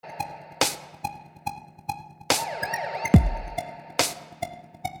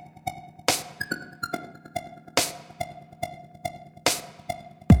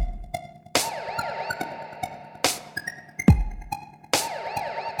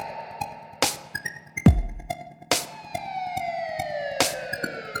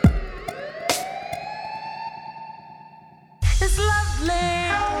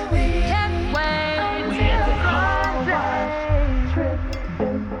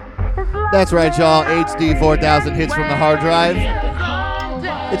That's right, y'all. HD 4000 hits from the hard drive.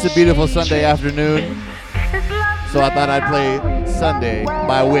 It's a beautiful Sunday afternoon, so I thought I'd play Sunday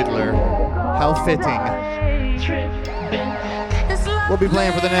by Whittler. How fitting. We'll be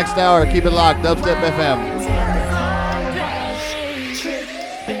playing for the next hour. Keep it locked. Dubstep FM.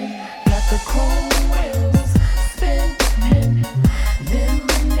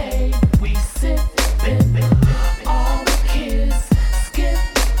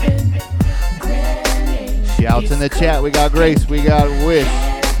 Shouts in the chat. We got Grace. We got Wish.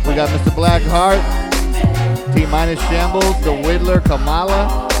 We got Mr. Blackheart. T-Minus Shambles. The Whittler.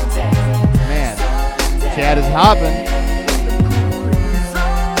 Kamala. Man, chat is hopping.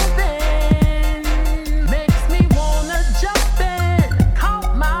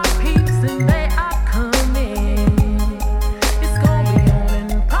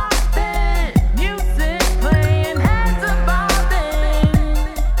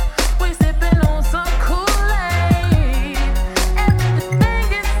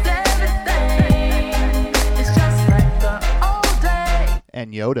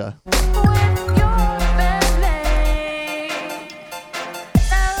 And Yoda.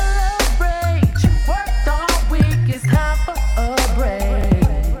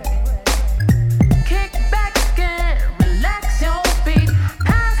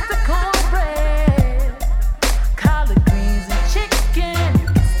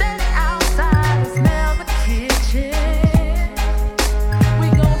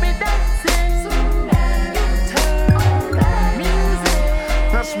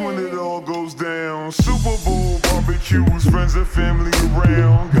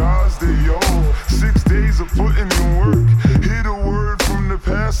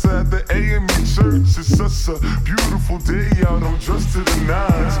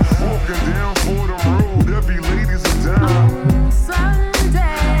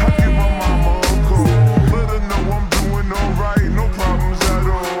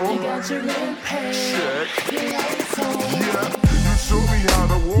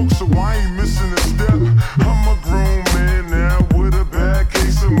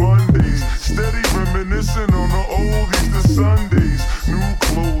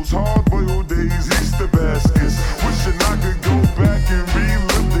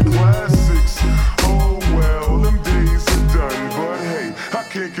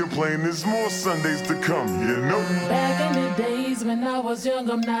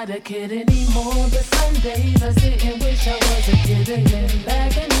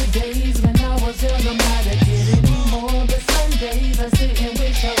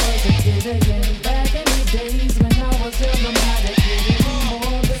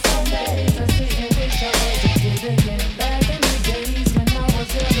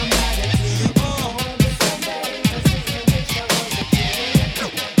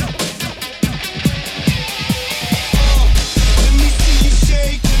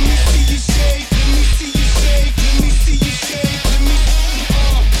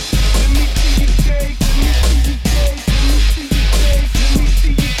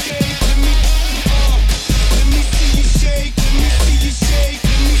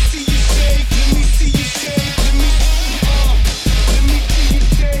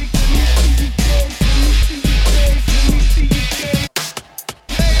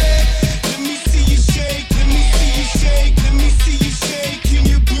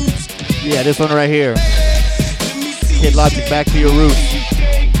 This one right here. Kid Logic, Back to Your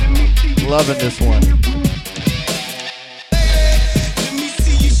Roots. Loving this one.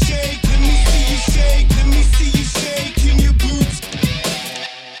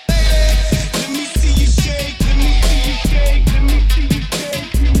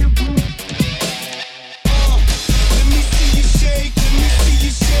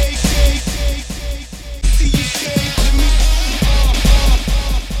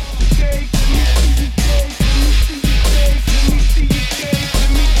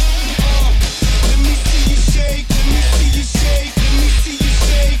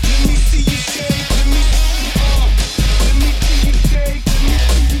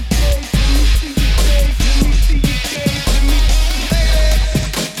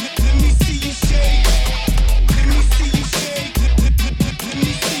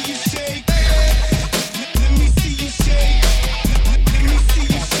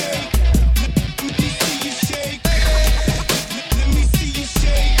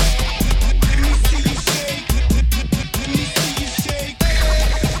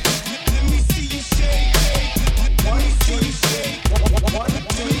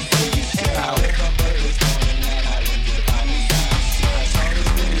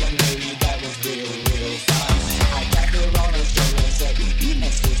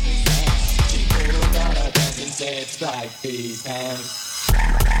 just like these hands.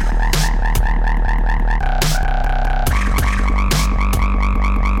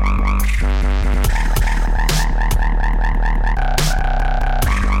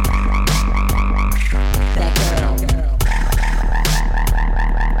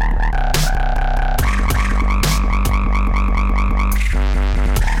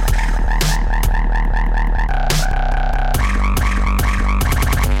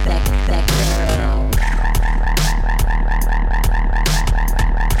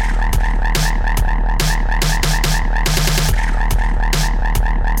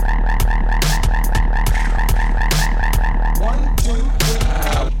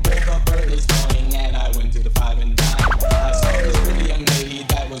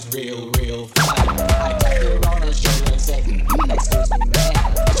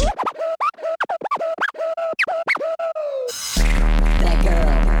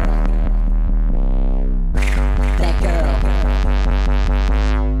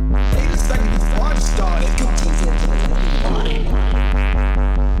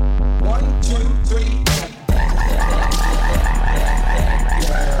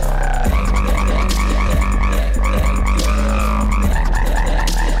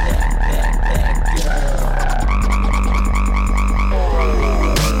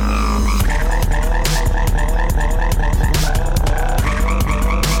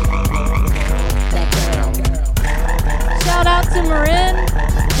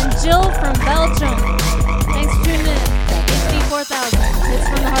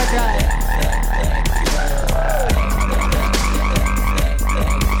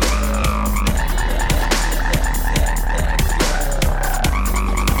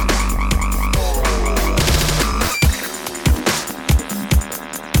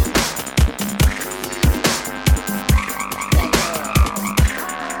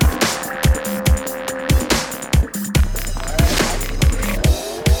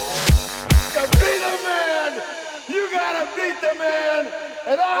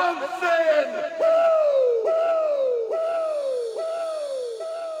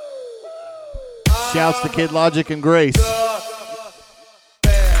 Shouts to Kid Logic and Grace.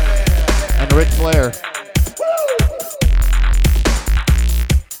 And Ric Flair.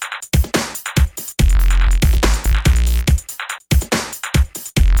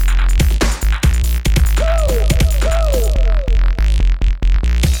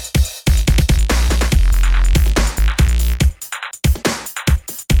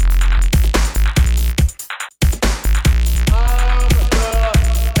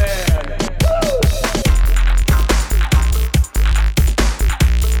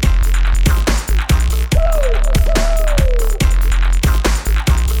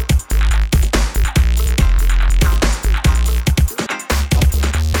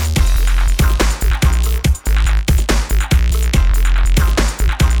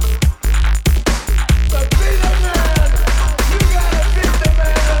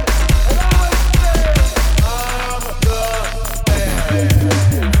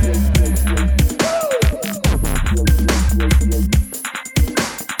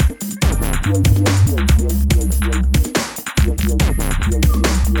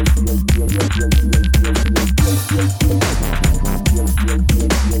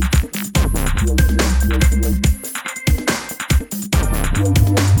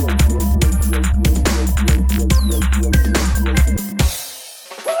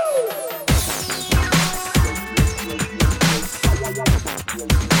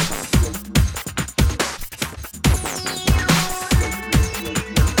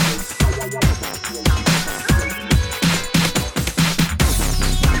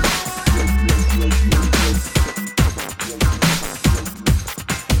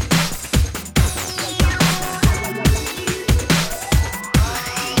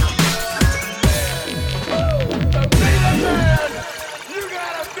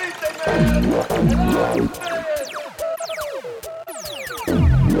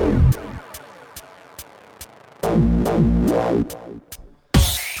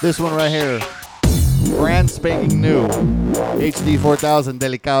 This one right here, brand spanking new, HD 4000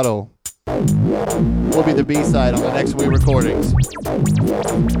 Delicado, will be the B-side on the next Wii recordings.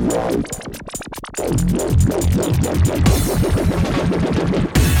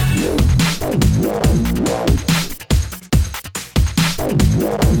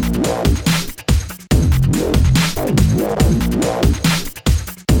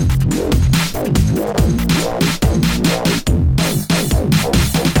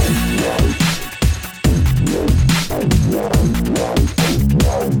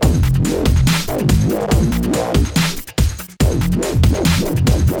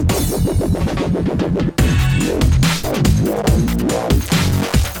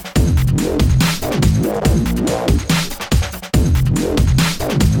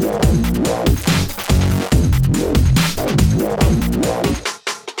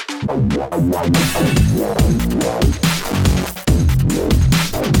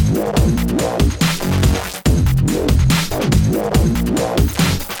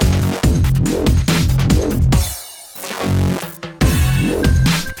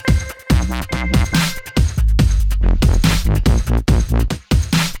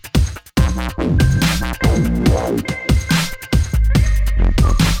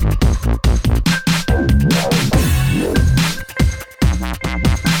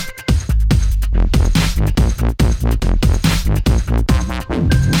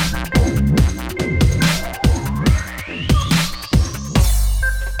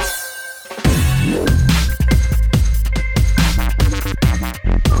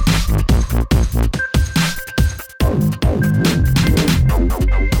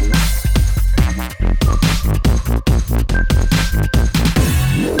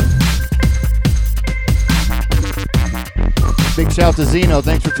 Shout out to Zeno.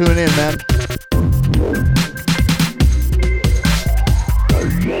 Thanks for tuning in, man.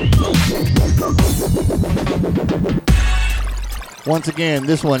 Once again,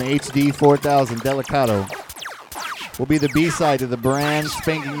 this one, HD 4000 Delicato, will be the B-side to the brand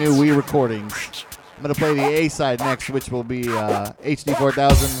spanking new Wii recordings. I'm going to play the A-side next, which will be HD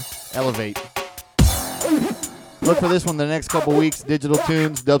 4000 Elevate. Look for this one the next couple weeks. Digital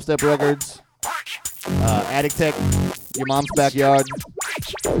Tunes, Dubstep Records, Attic Tech, Your Mom's Backyard,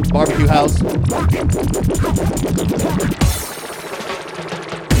 Barbecue House.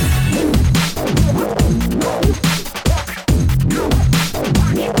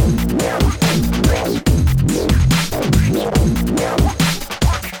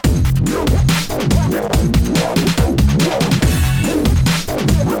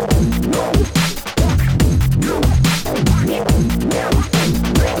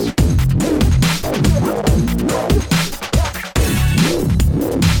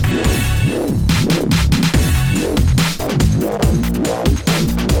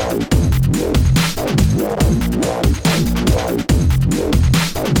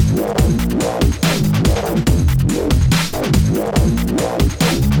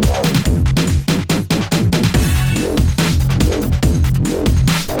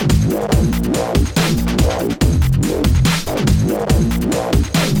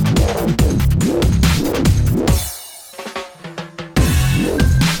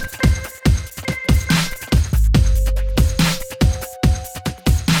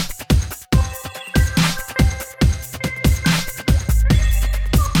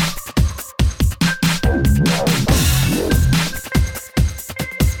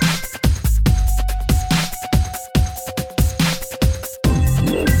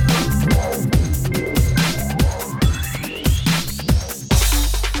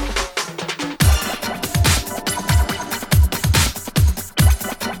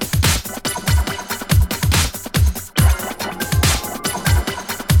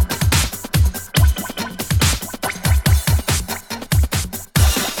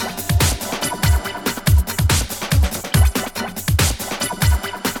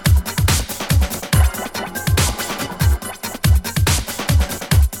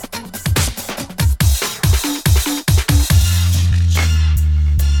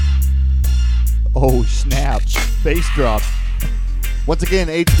 Oh, snap. Bass drop. Once again,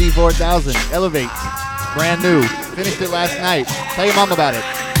 HD 4000, Elevate. Brand new. Finished it last night. Tell your mom about it.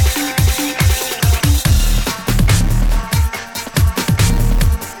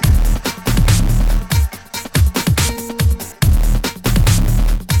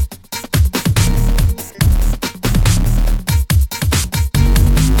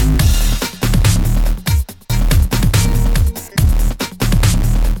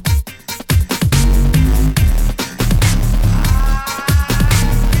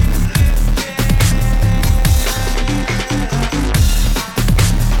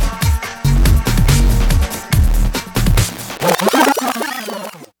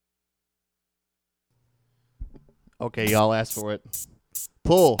 Okay, y'all asked for it.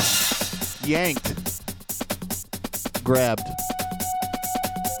 Pull. Yanked. Grabbed.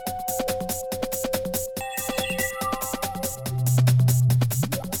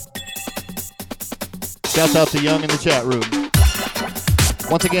 Shouts out to Young in the chat room.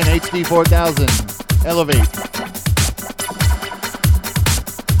 Once again, HD 4000. Elevate.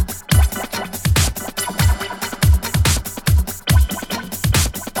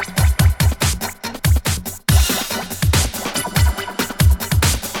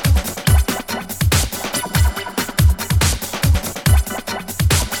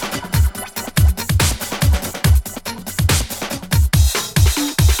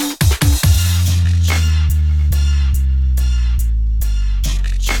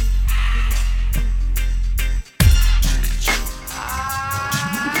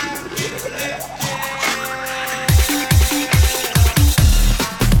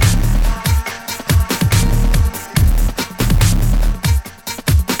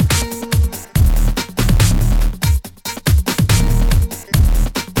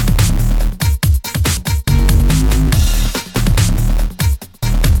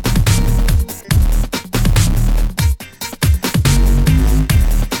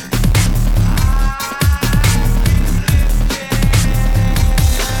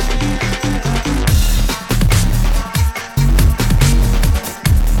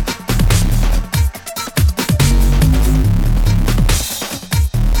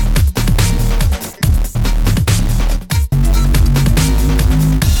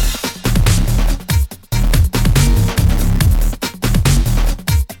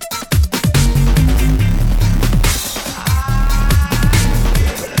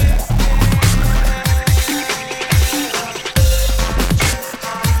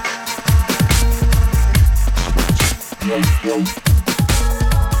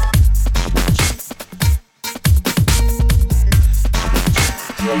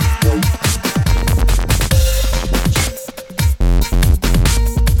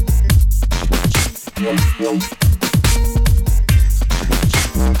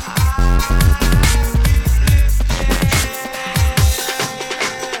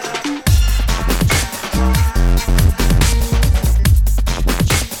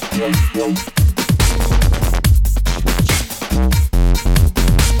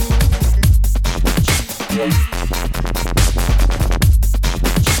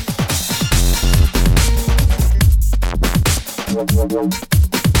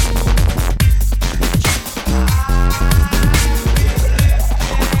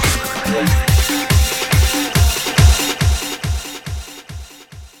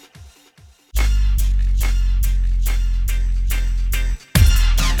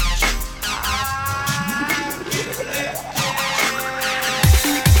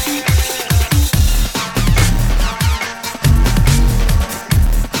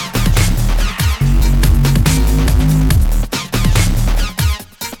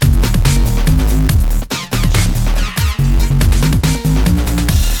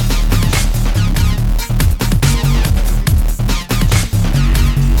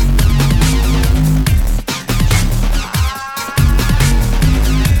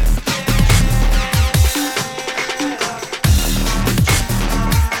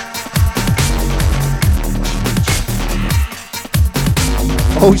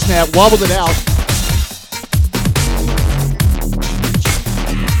 Oh snap, wobbled it out.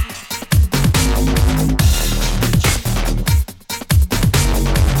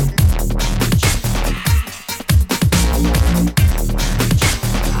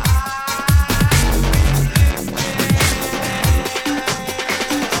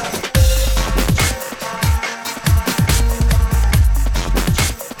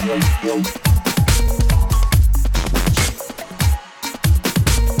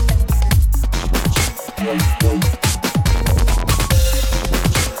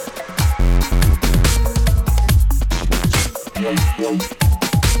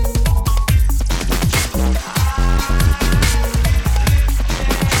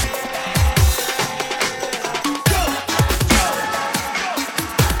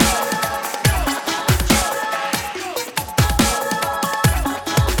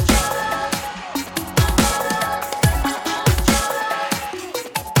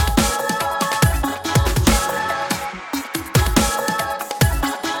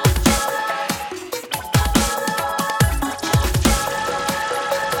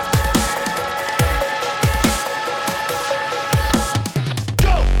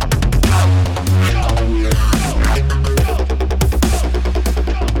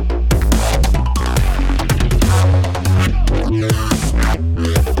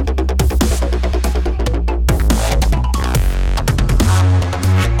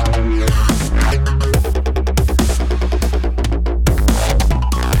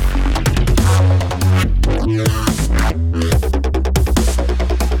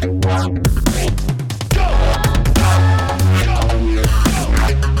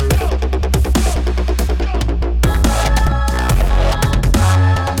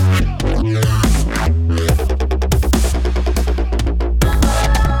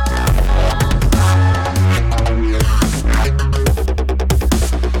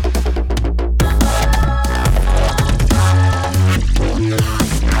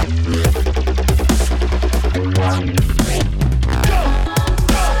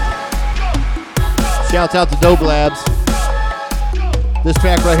 Shouts out to Dope Labs. This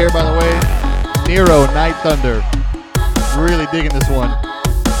track right here, by the way, Nero, Night Thunder. Really digging this one.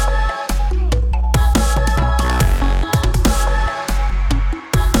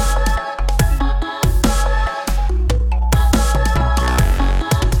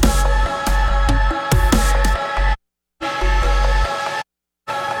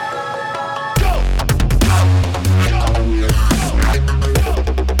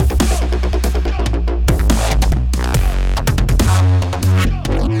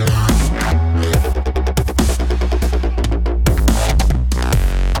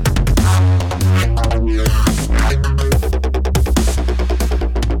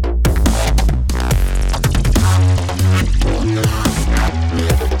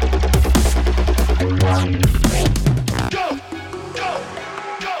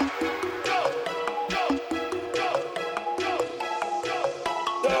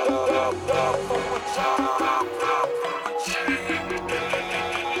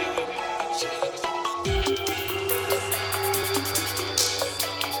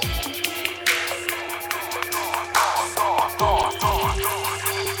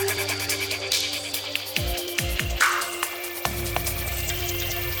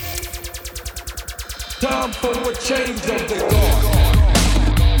 Time for a change of the guard.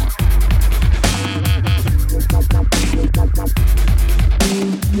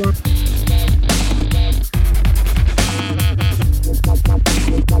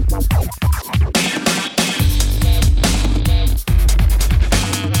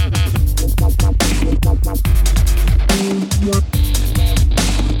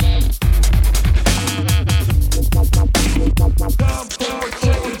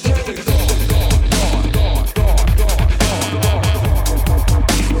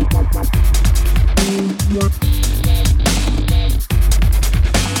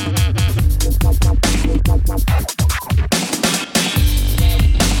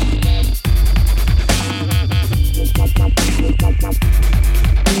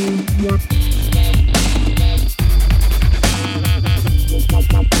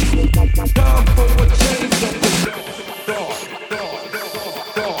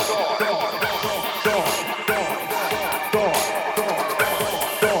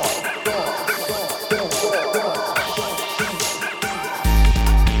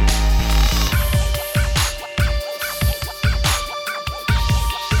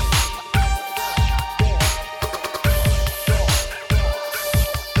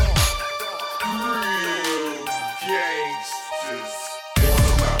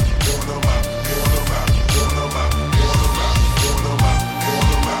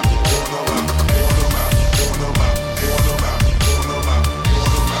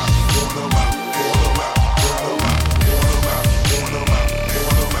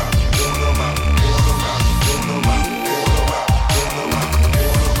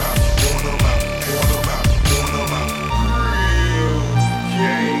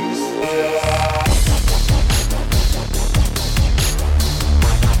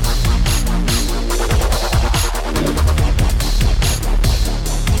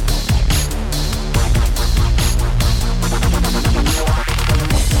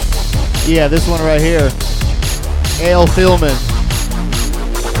 Yeah, this one right here. Ale Philman.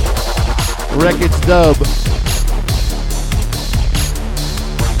 Records dub.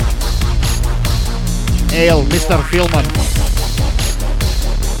 Ale, Mr. Philman.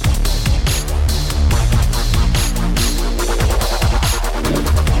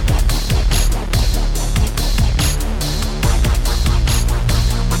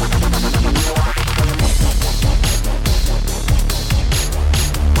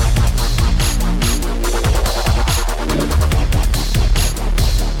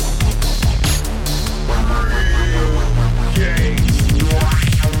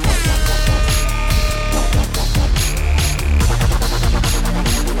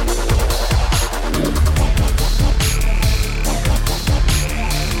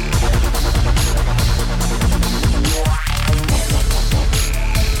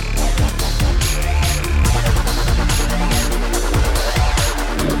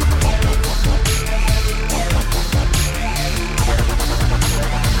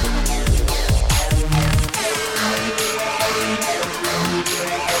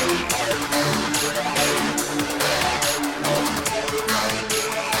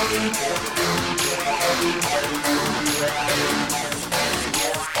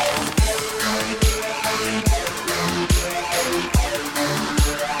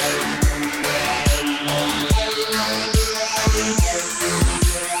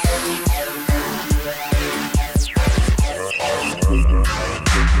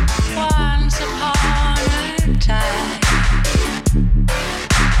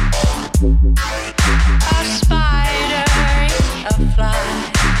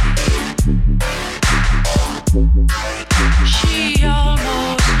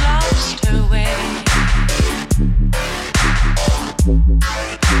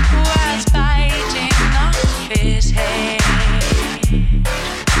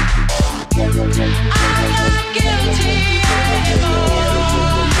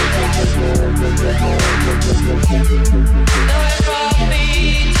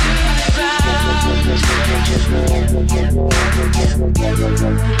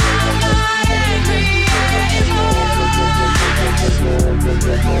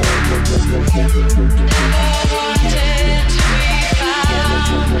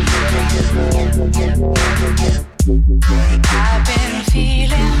 I've been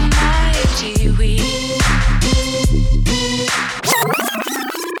feeling mighty weak.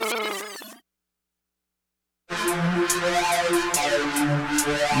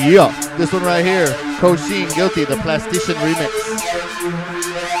 Yeah, this one right here, Koshin Guilty, the Plastician remix.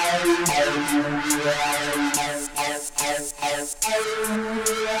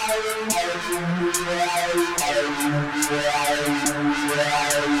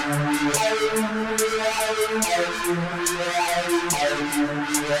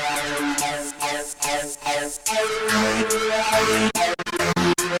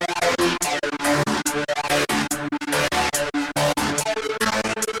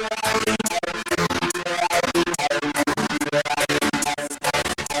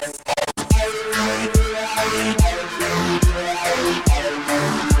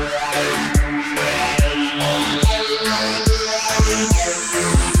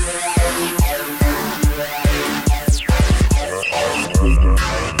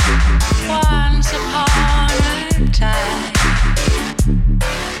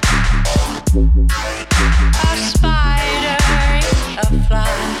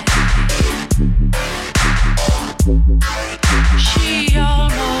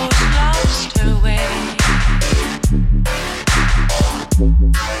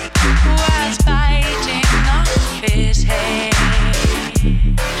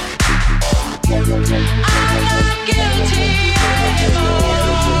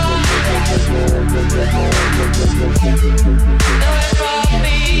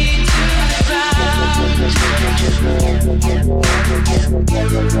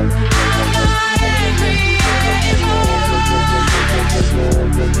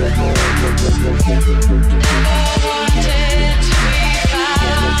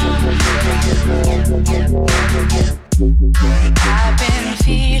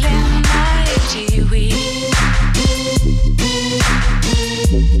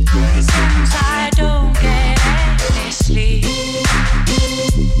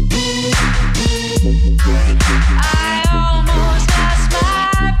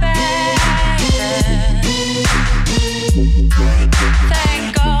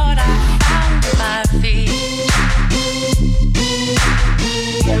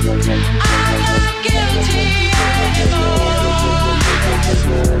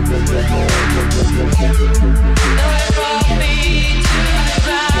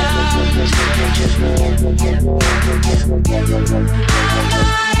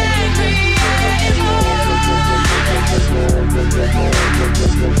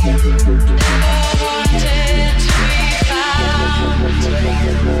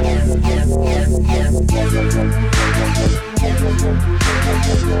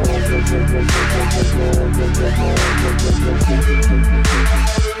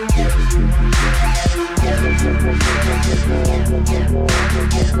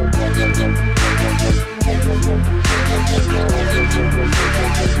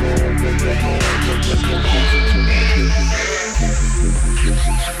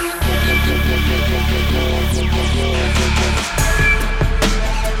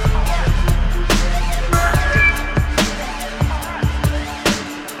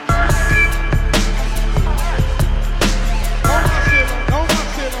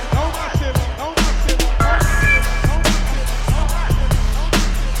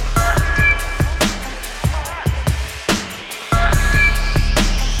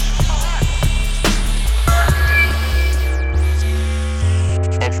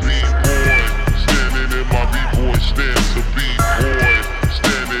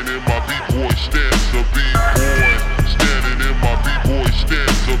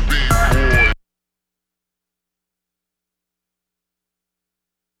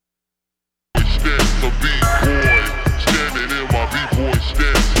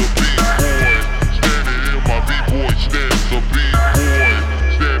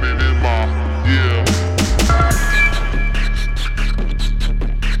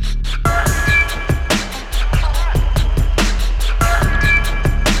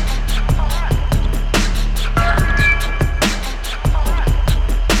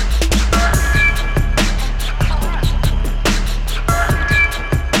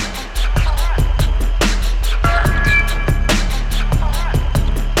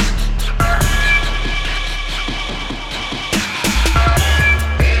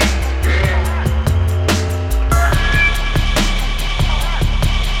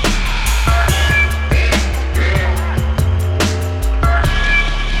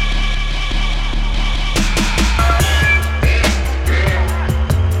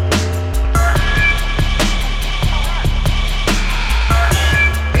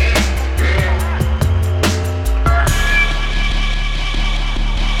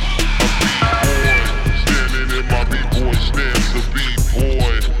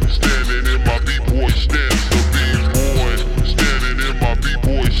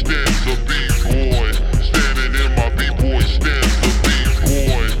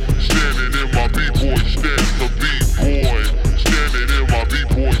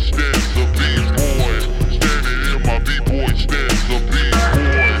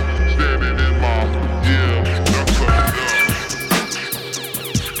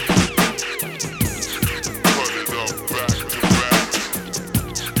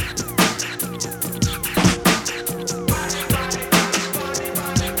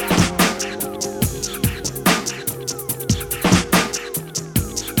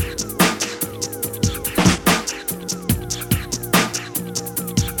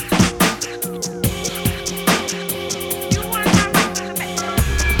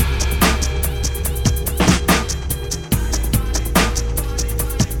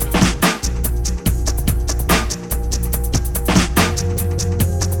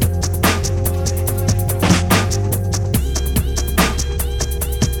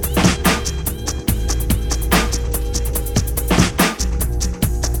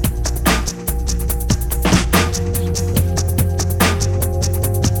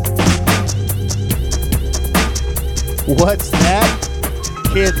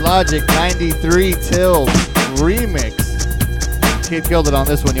 Logic 93 Till remix. Kid killed it on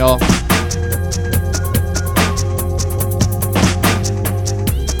this one, y'all.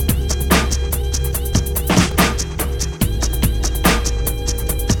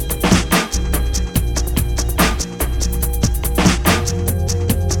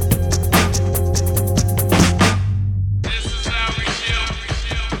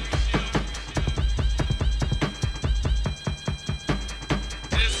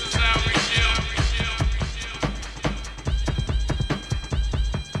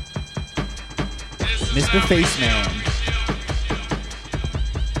 Mr. Faceman.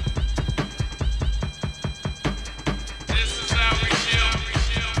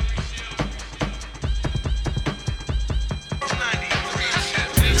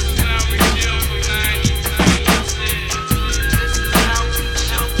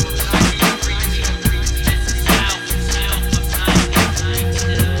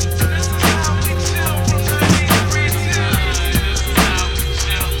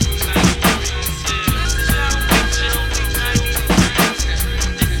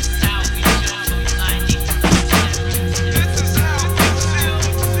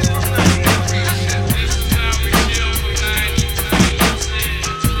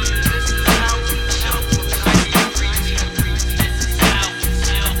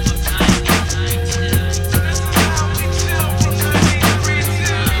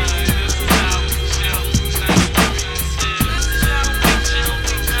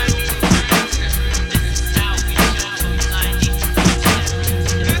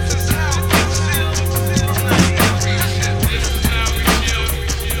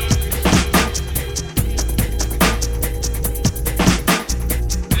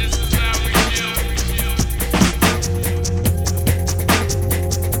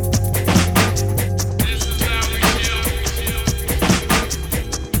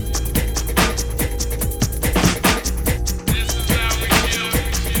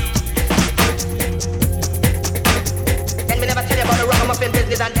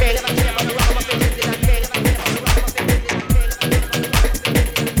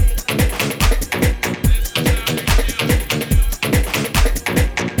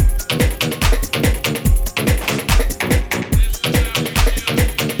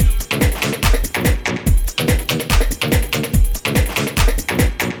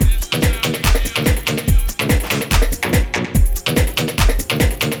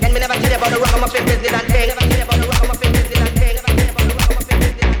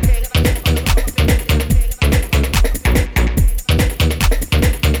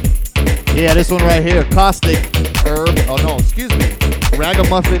 Yeah, this one right here, Caustic Herb. Oh no, excuse me,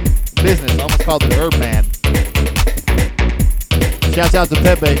 Ragamuffin Business. I almost called it Herb Man. Shouts out to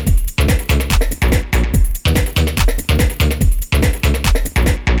Pepe.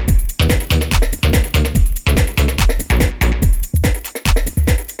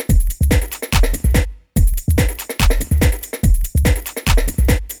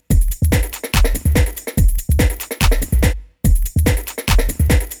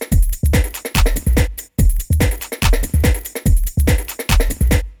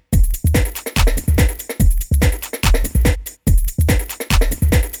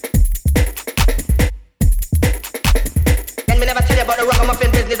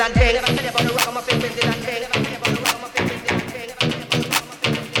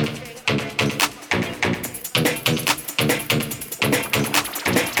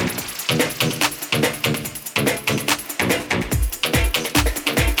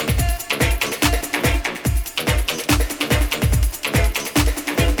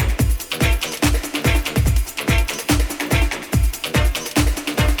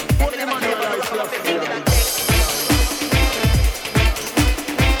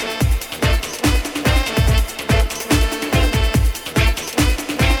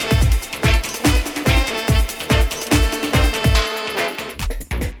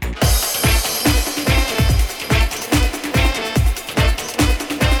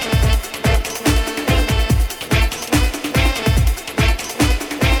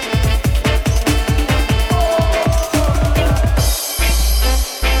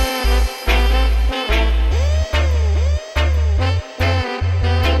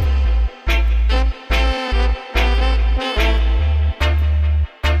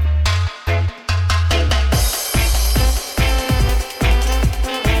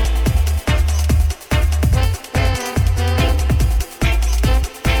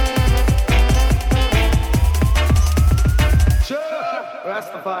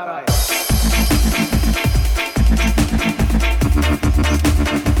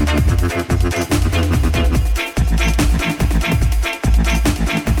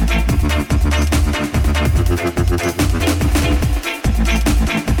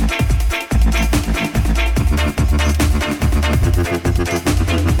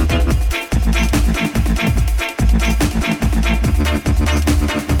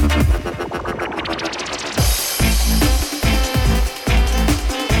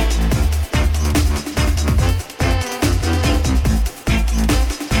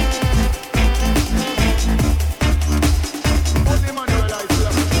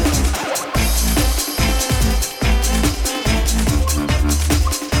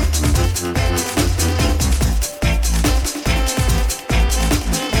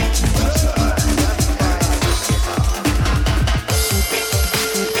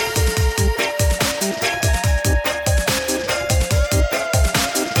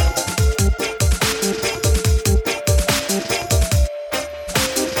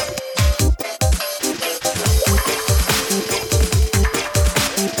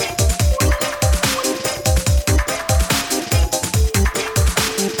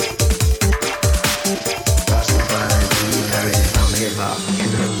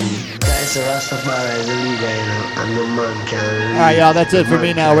 right, y'all, that's it for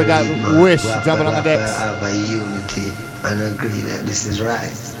me now. We got Wish jumping on the decks. Have a unity and agree that this is right.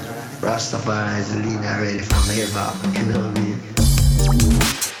 Rastafari is the leader ready from here back. You know what I mean?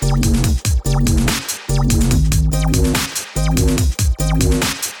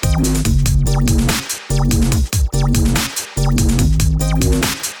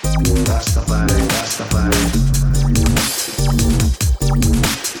 Rastafari, Rastafari.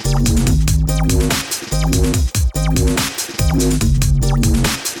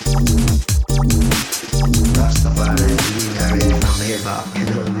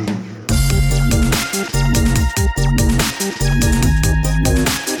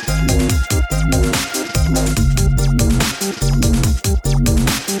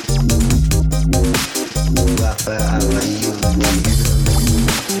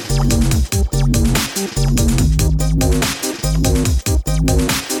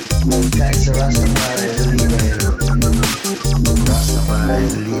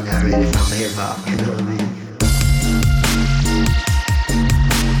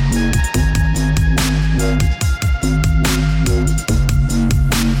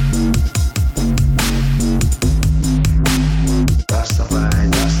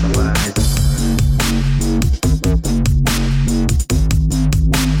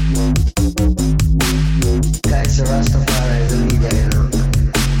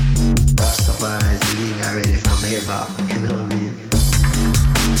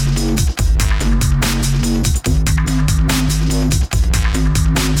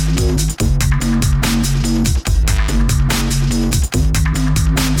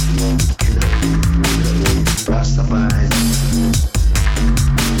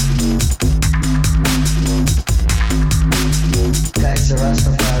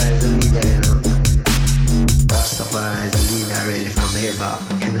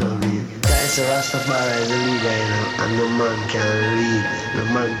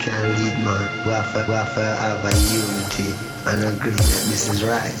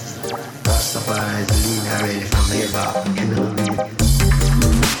 Rastafari is the leader ready from here back. You know what I mean?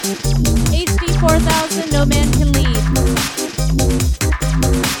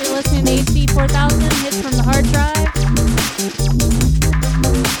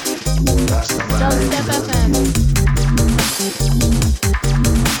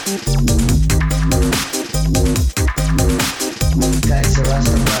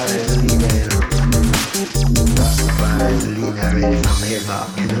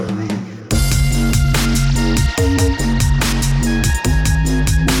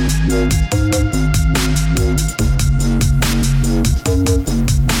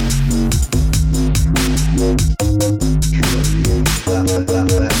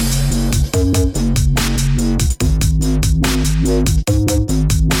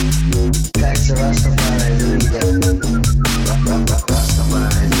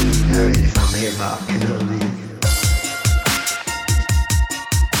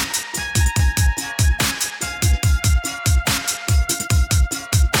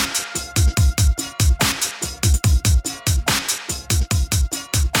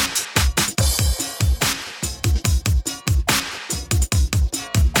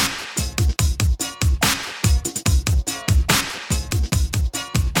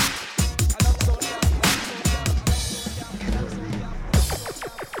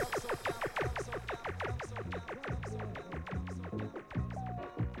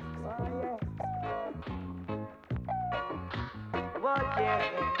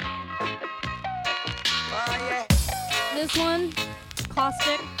 This one,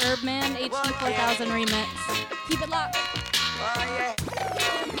 Caustic, Herbman, HD4000 remix. Keep it locked.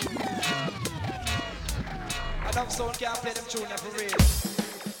 Enough sound can't play them tune for real.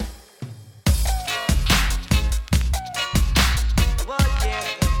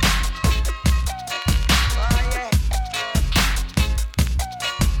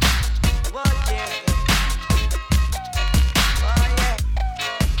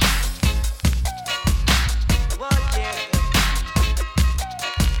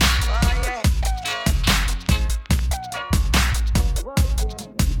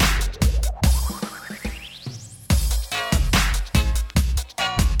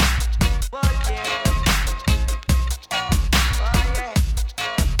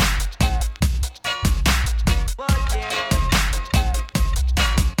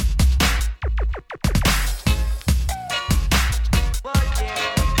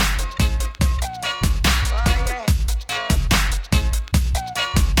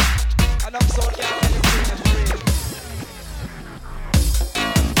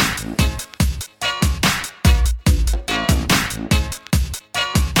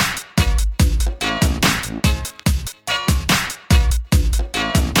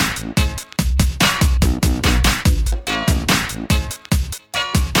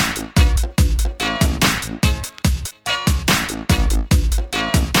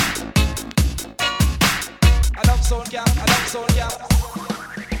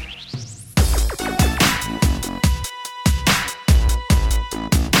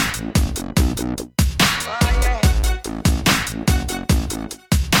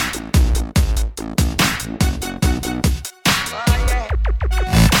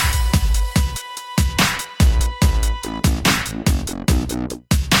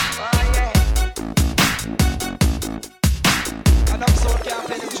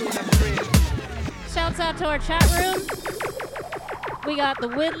 chat room. We got the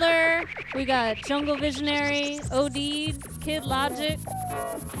Whittler. We got Jungle Visionary, OD, Kid Logic.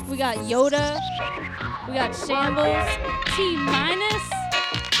 We got Yoda. We got Shambles, T minus.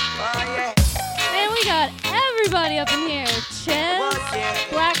 And we got everybody up in here. Ches,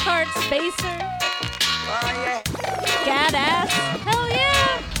 Blackheart Spacer, Gadass. Hell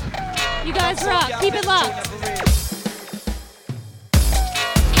yeah! You guys rock. Keep it locked.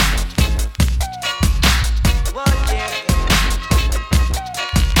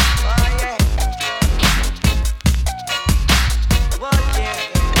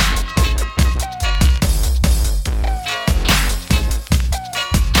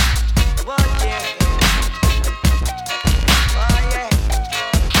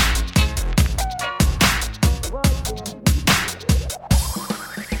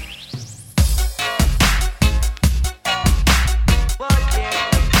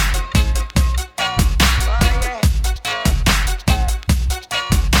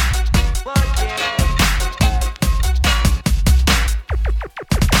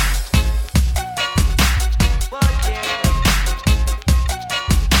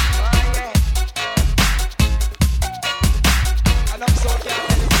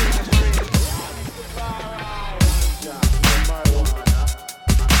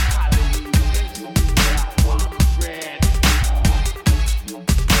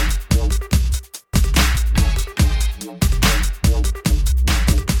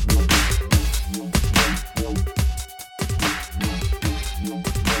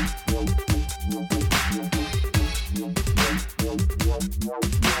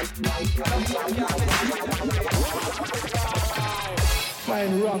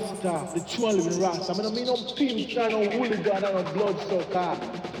 Fine Rasta, the 12 Rasta. I mean, no pimp, no hooligan, and no bloodsucker.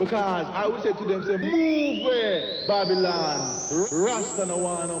 Because I would say to them, say, move where, Babylon. Rasta no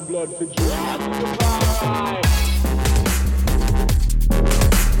one on blood for Rastafari.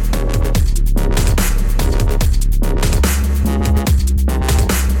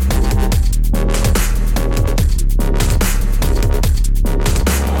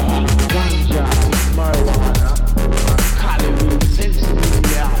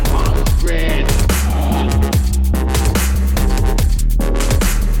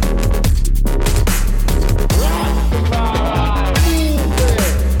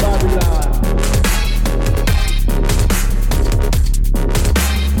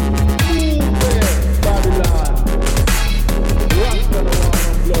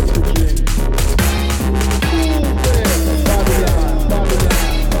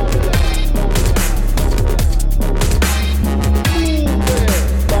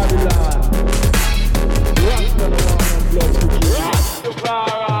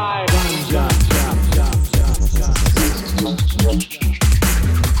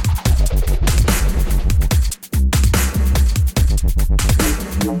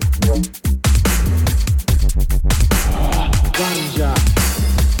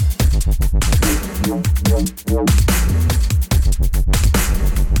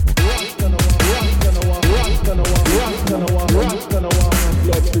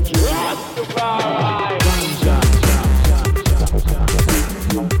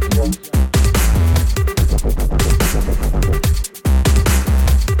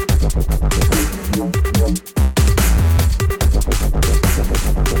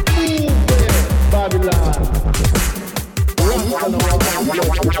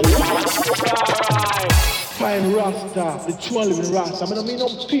 Fine Rasta, the 12 Rasta. I mean, no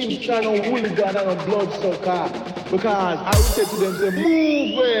pimp, no hooligan, and no bloodsucker. Because I would say to them, say,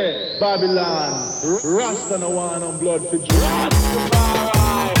 move where, Babylon. Rasta no one on blood for Rastafari.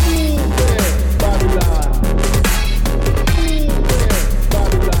 Move where, Babylon. Move where,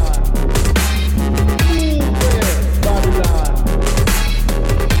 Babylon. Move where, Babylon. Move where,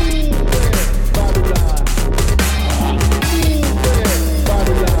 Babylon. Move where,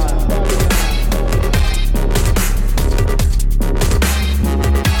 Babylon.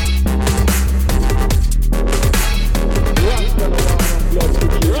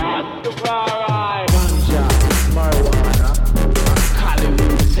 Rastafari. Ganja, marijuana, and Cali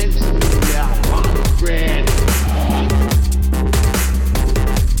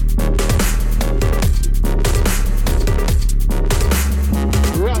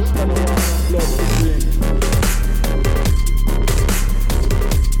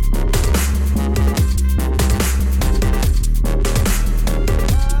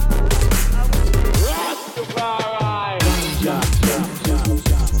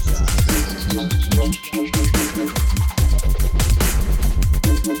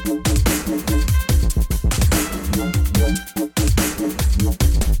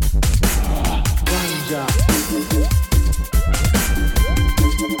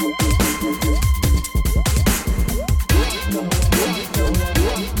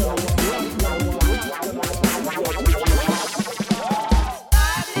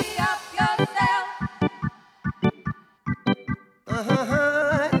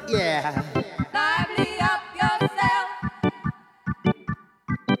Yeah. Lively up yourself.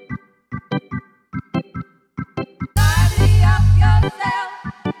 Lively up yourself.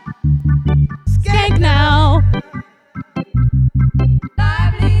 Skank now.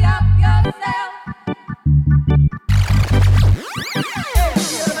 Lively up yourself.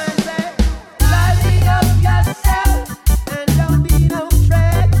 Lively up yourself. And don't be no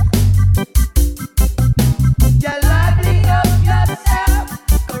threat. Yeah, lively up yourself.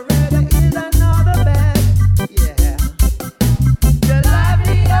 Coretta is another bed. Yeah. Yeah,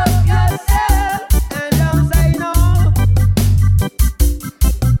 lively up yourself. And don't say no.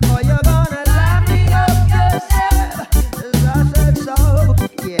 Or you're gonna Lively up yourself. as I said so.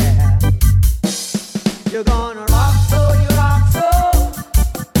 Yeah. You're gonna rock so you rock so.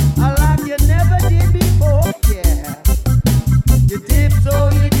 Like you never did before. Yeah. You dip so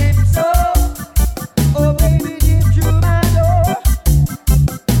you dip so. Oh baby, dip through my door.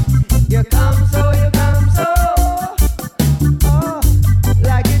 You come so you come so. Oh,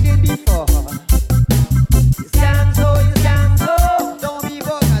 like you did before. You stand so you stand so. Don't be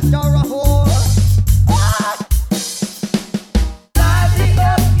bogus, you're a whore. Lively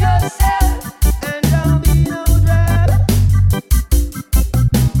up yourself. And don't be no drab.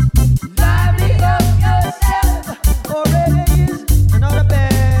 Lively up yourself. Already is another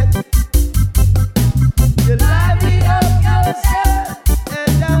bed. You Lively up yourself.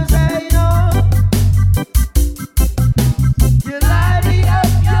 and don't say no. You Lively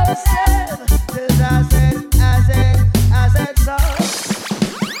up yourself. Cause I said so.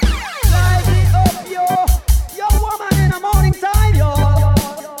 Lively up your woman in the morning time, yo.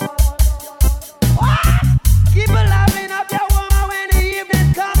 What? Keep a living up your woman when the evening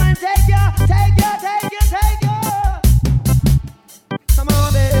come and take you. Come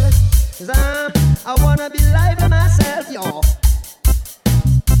on, baby. 'Cause I wanna be lively myself, yo.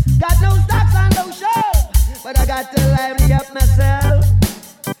 Got no stocks on no show, but I got to lively up myself.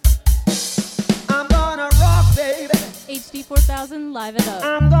 I'm gonna rock, baby. HD 4000, live it up.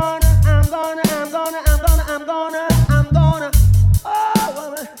 I'm gonna. Oh,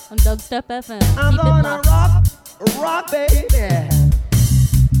 woman. On Dubstep FM. I'm Keep it gonna locked. rock, baby.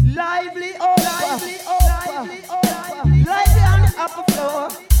 Lively up, lively on the upper floor.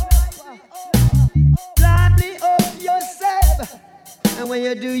 Lively up yourself, and when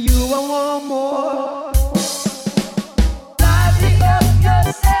you do, you want more. Lively up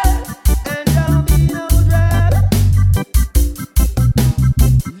yourself. And don't be no drab.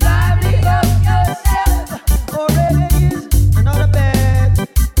 Lively up yourself. Already is another bed.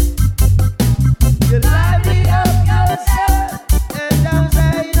 You Lively up yourself. and don't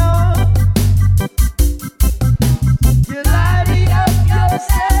say no. You Lively up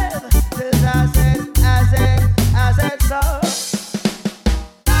yourself. 'cause I said so.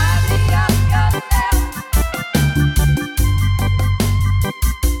 Lively up yourself.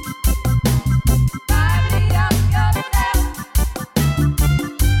 Lively up yourself.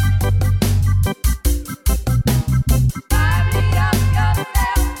 Lively up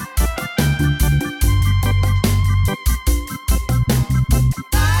yourself.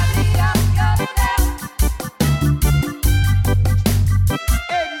 Lively up yourself.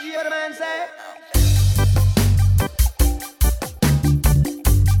 Hey, did you hear the man say?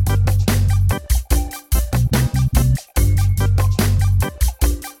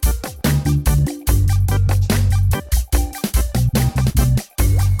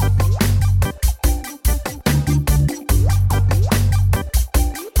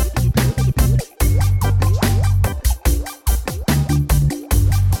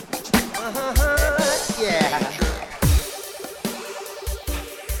 Yeah.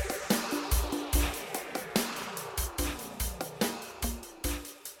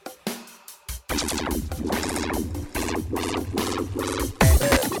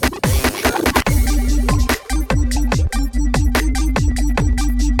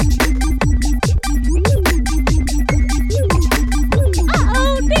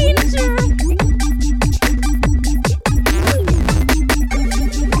 Uh-oh, danger!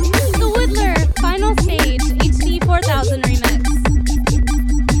 The Whittler, final stage, HD 4000 remix.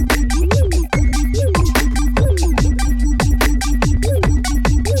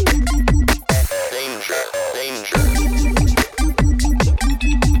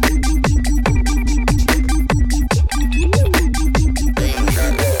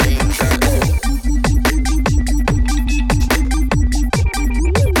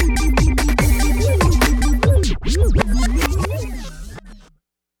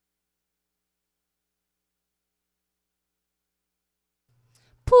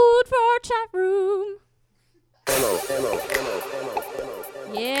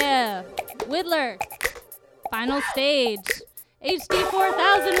 Yeah. Whittler. Final stage. HD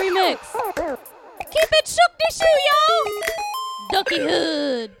 4000 remix. Keep it shook this shoe, yo! Ducky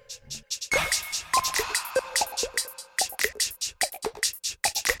Hood.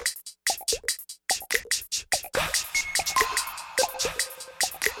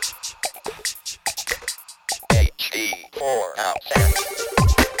 HD4 outstanding.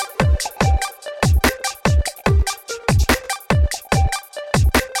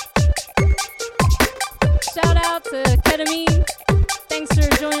 Shout out to Ketamine. Thanks for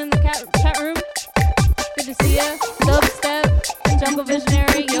joining the chat room. Good to see ya. Dubstep, Jungle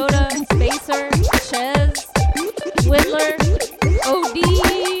Visionary, Yoda, Spacer, Chez, Whittler, OD,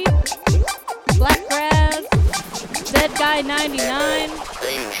 Black Grass, Dead Guy 99.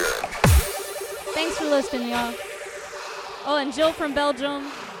 Danger. Thanks for listening, y'all. Oh, and Jill from Belgium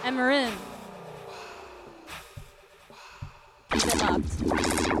and Marin. Keep it locked.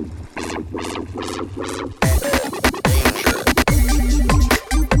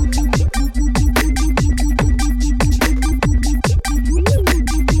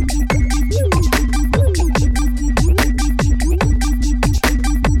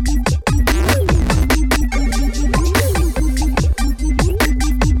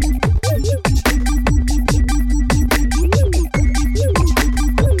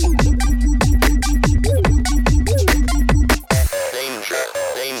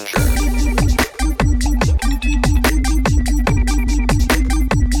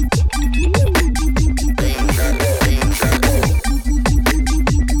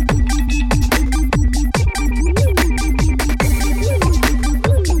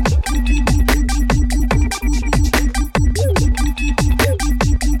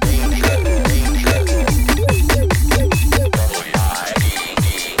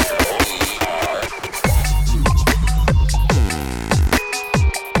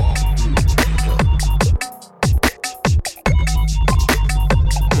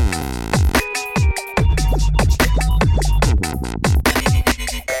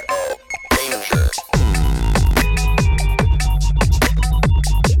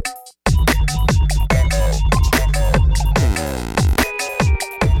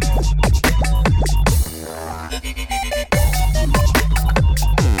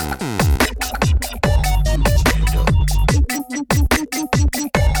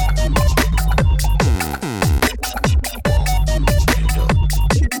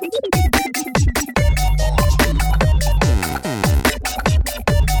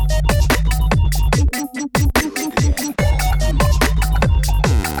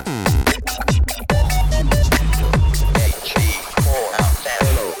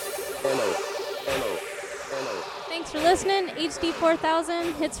 Thanks for listening. HD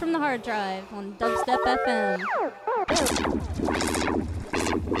 4000 hits from the hard drive on Dubstep FM.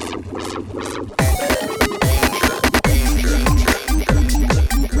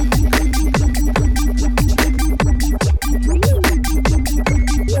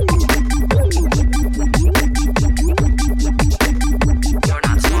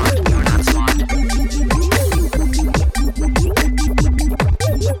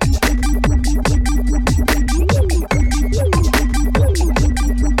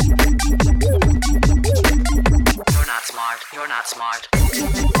 You're not smart. You're not smart.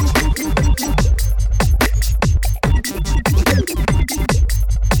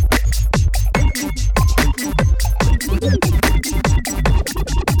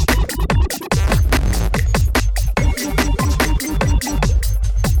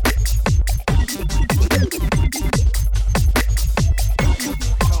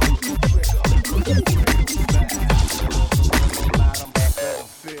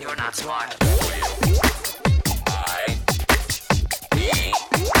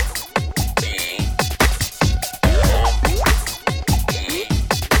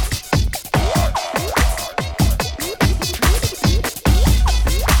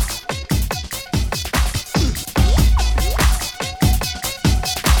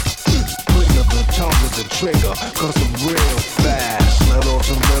 Trigger, cause I'm real fast. Let off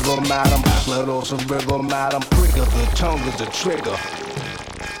some rhythm, madam. Let off some rhythm, madam. Quicker, the tongue is the trigger.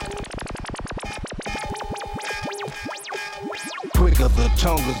 Quicker, the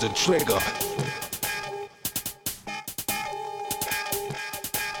tongue is the trigger.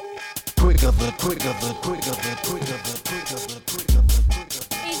 Quicker, the quicker, the quicker, the quicker, the quicker, the quicker, the quicker.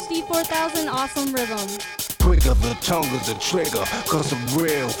 HD 4000 awesome rhythm. Quicker, the tongue is the trigger, cause I'm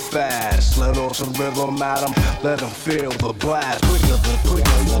real fast. Let off some rhythm, madam, let them feel the blast. Quicker, the quicker,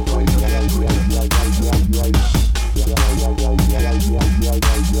 the quicker, the quicker.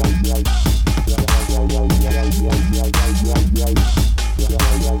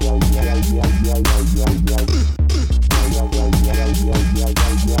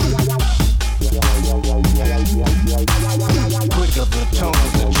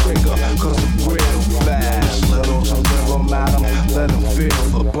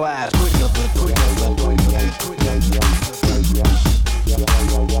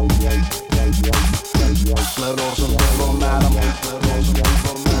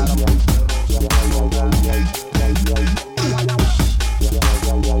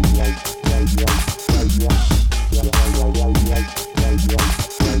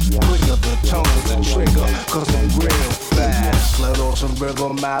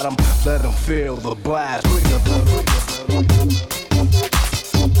 rhythm at 'em, let 'em feel the blast. Quicker the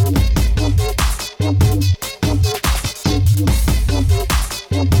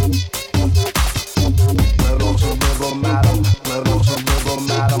let on some rhythm at 'em, let on some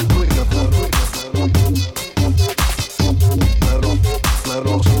rhythm at 'em. Quicker the let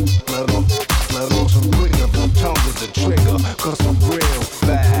on some quicker. The tongue is the trigger, 'cause I'm real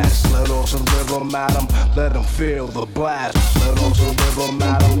fast. Let on some rhythm at 'em, let 'em feel the blast. Let on some rhythm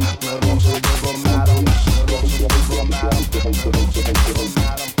at 'em, let on some rhythm at 'em, let on some rhythm at 'em, let on some rhythm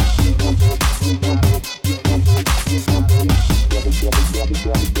at 'em.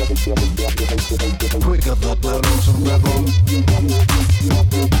 Quicker the let on some rhythm.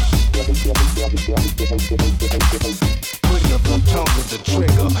 Quicker the tongue is the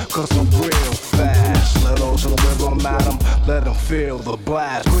trigger, 'cause I'm real fast. Let on some rhythm at 'em, let 'em feel the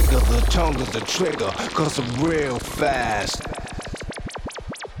blast. Quicker the tongue is the trigger, 'cause I'm real fast.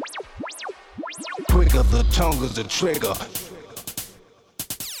 Quicker the tongue is the trigger.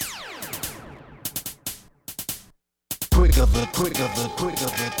 Quicker the quicker the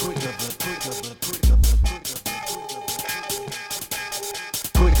quicker the quicker the quicker the quicker the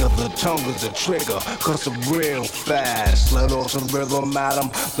quicker the tongue is the trigger, 'cause I'm real fast. Let off some rhythm at 'em,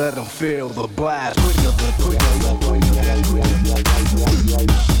 let 'em feel the blast. Quicker the quicker the quicker the quicker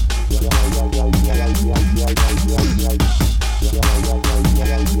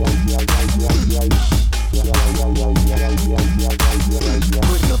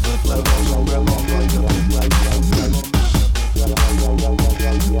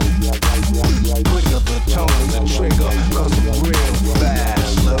quicker the tongue is the trigger, 'cause I'm real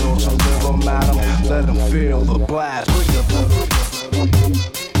fast. Let on some rhythm at 'em, let 'em feel the blast. Quicker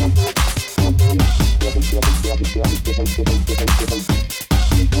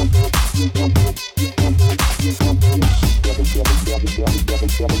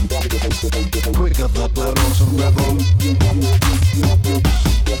the quicker the let on some rhythm.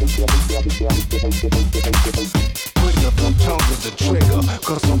 Quicker the tongue is the trigger,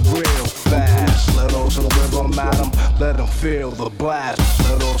 'cause I'm real fast. Let on some rhythm at 'em, let 'em feel the blast.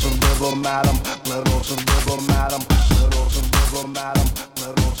 Let on some rhythm at 'em, let on some rhythm at 'em, let on some rhythm at 'em,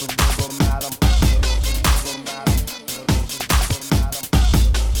 let on some rhythm at 'em.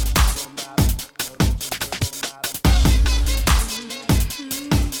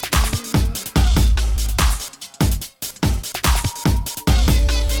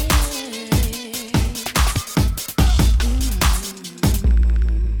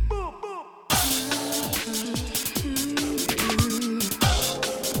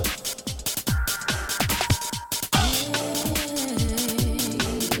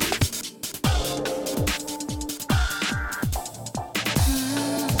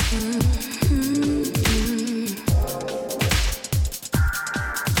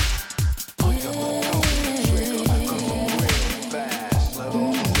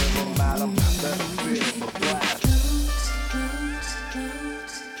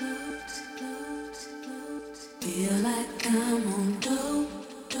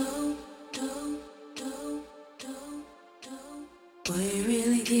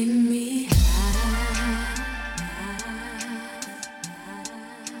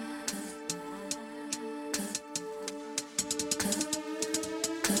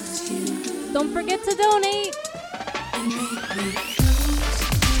 Don't forget to donate.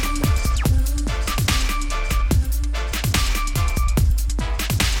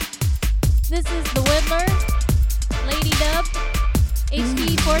 This is The Whittler, Lady Dub,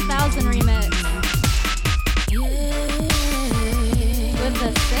 HD 4000 remix. With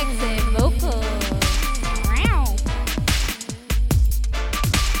the sexy vocals. Wow.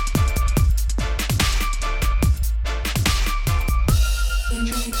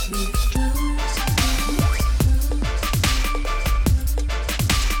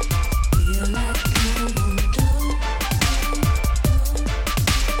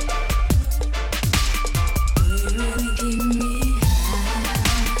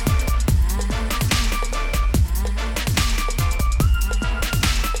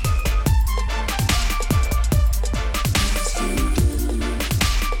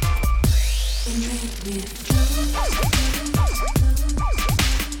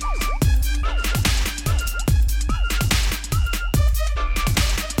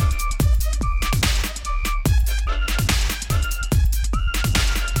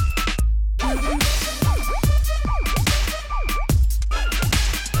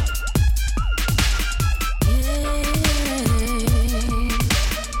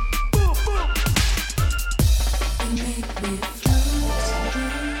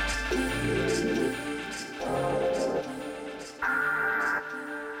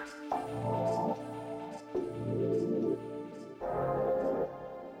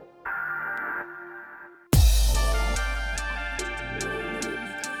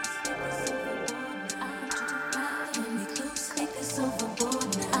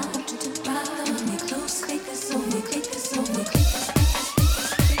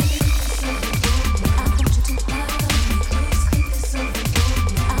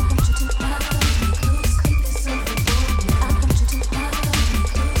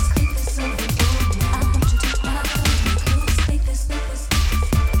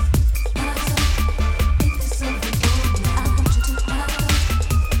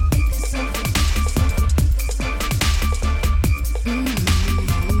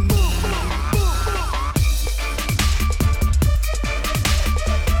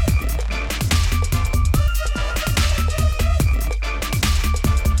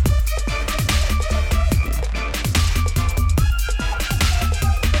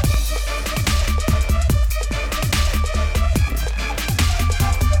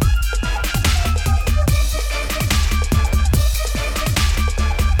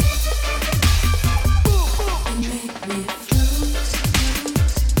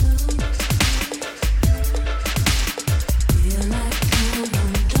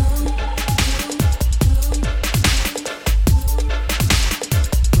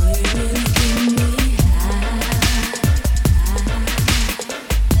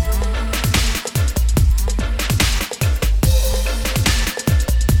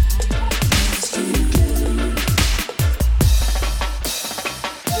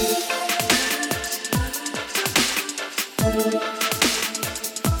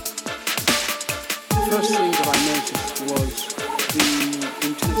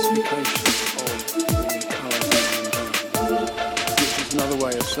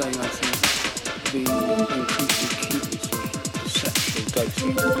 saying, I think, the increasing cuteness of sexual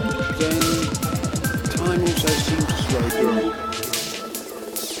dating, then time also seems to slow down.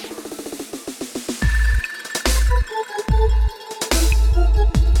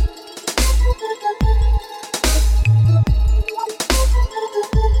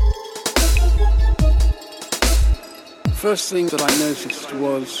 First thing that I noticed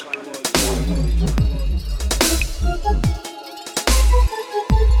was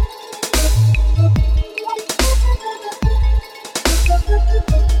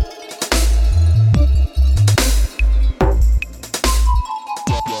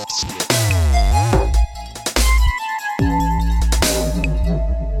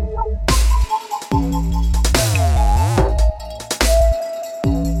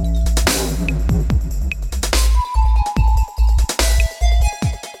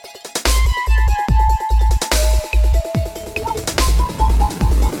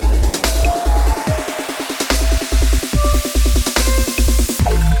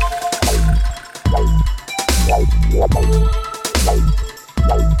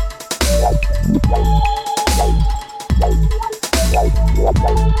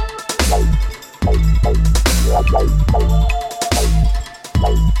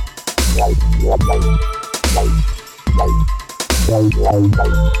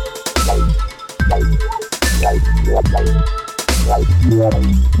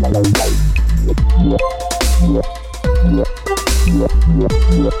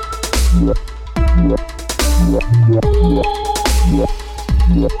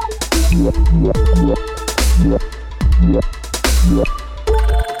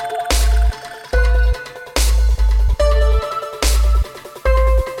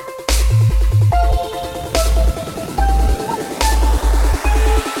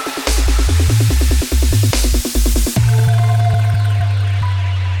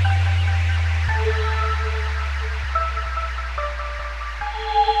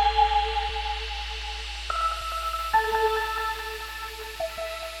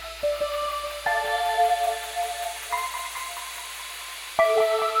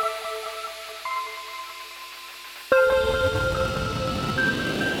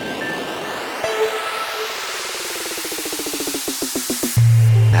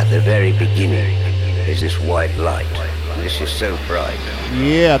At the very beginning is this white light. And this is so bright.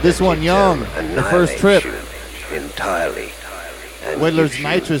 Yeah, this one Young, the first trip. Entirely. And Whittler's gives you-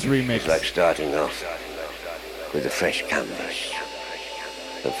 Nitrous remix. It's like starting off with a fresh canvas,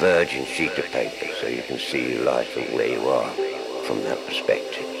 a virgin sheet of paper, so you can see your life and where you are from that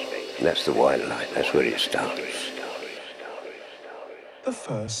perspective. And that's the white light. That's where it starts. The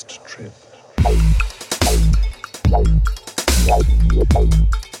first trip.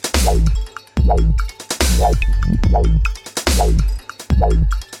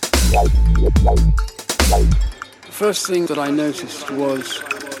 the first thing that I noticed was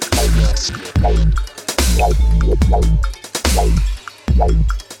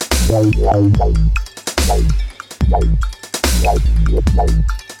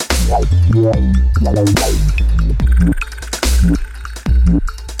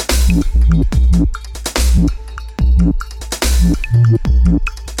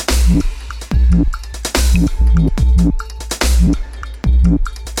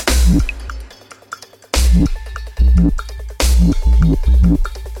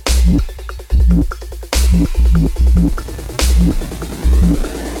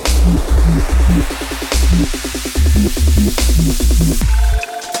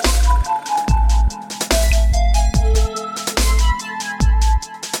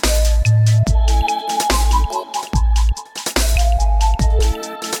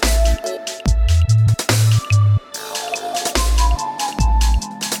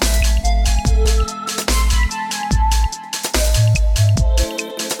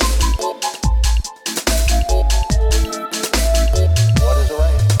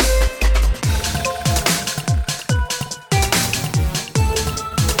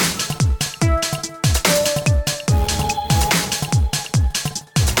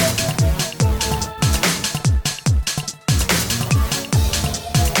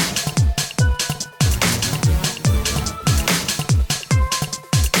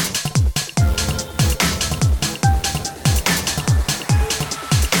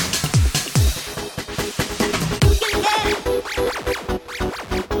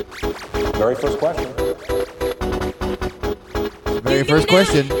Very first question. Very first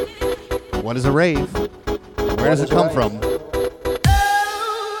question. What is a rave? Where does it come from?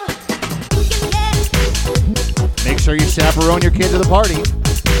 Make sure you chaperone your kid to the party.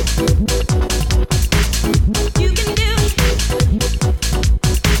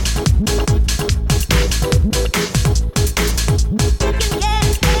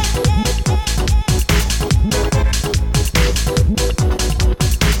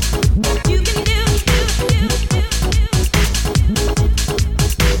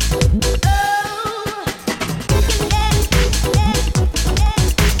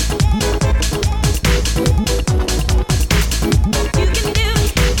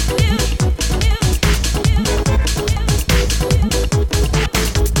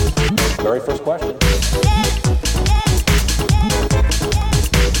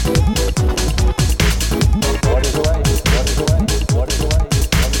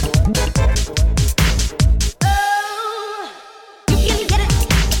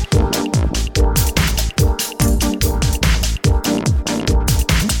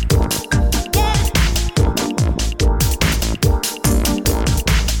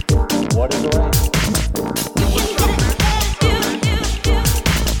 Motherfucker.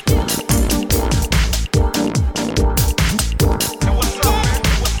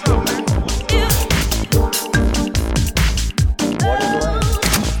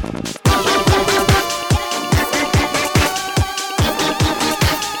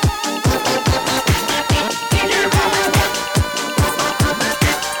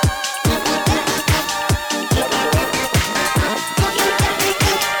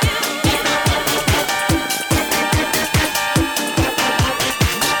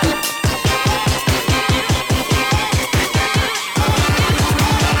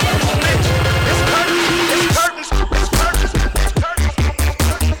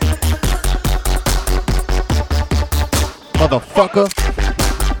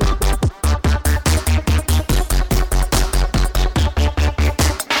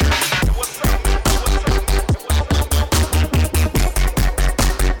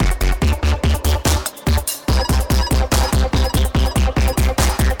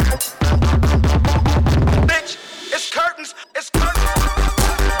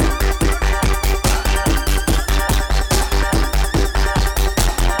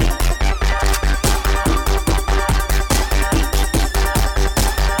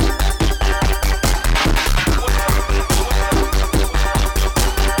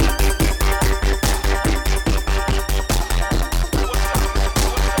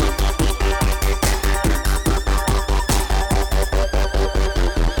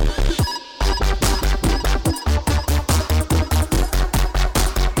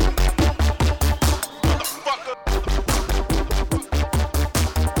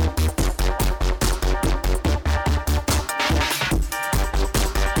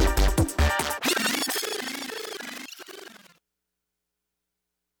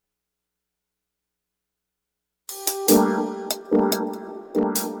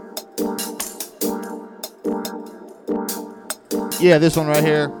 Yeah, this one right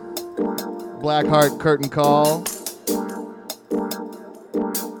here. Blackheart Curtain Call.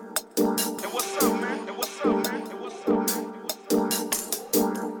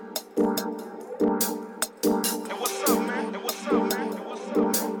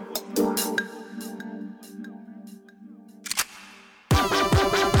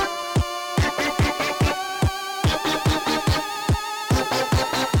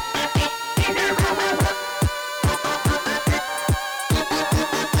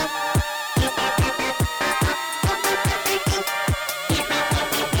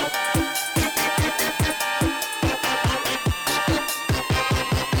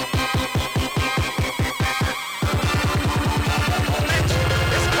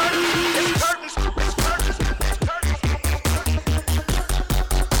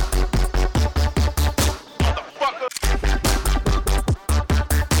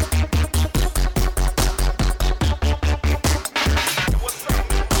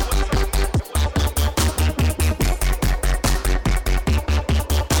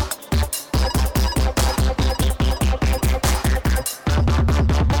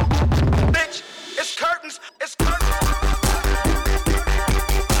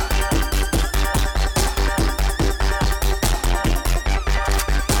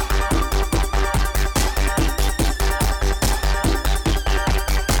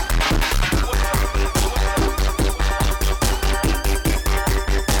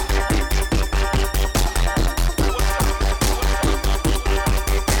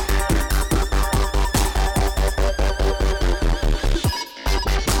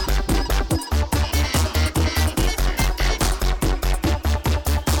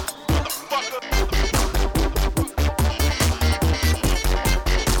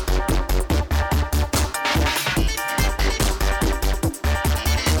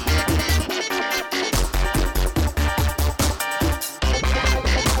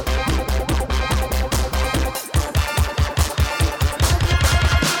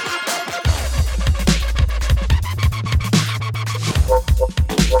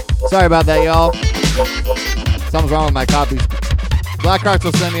 Sorry about that, y'all. Something's wrong with my copies. Blackhearts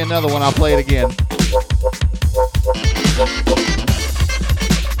will send me another one. I'll play it again.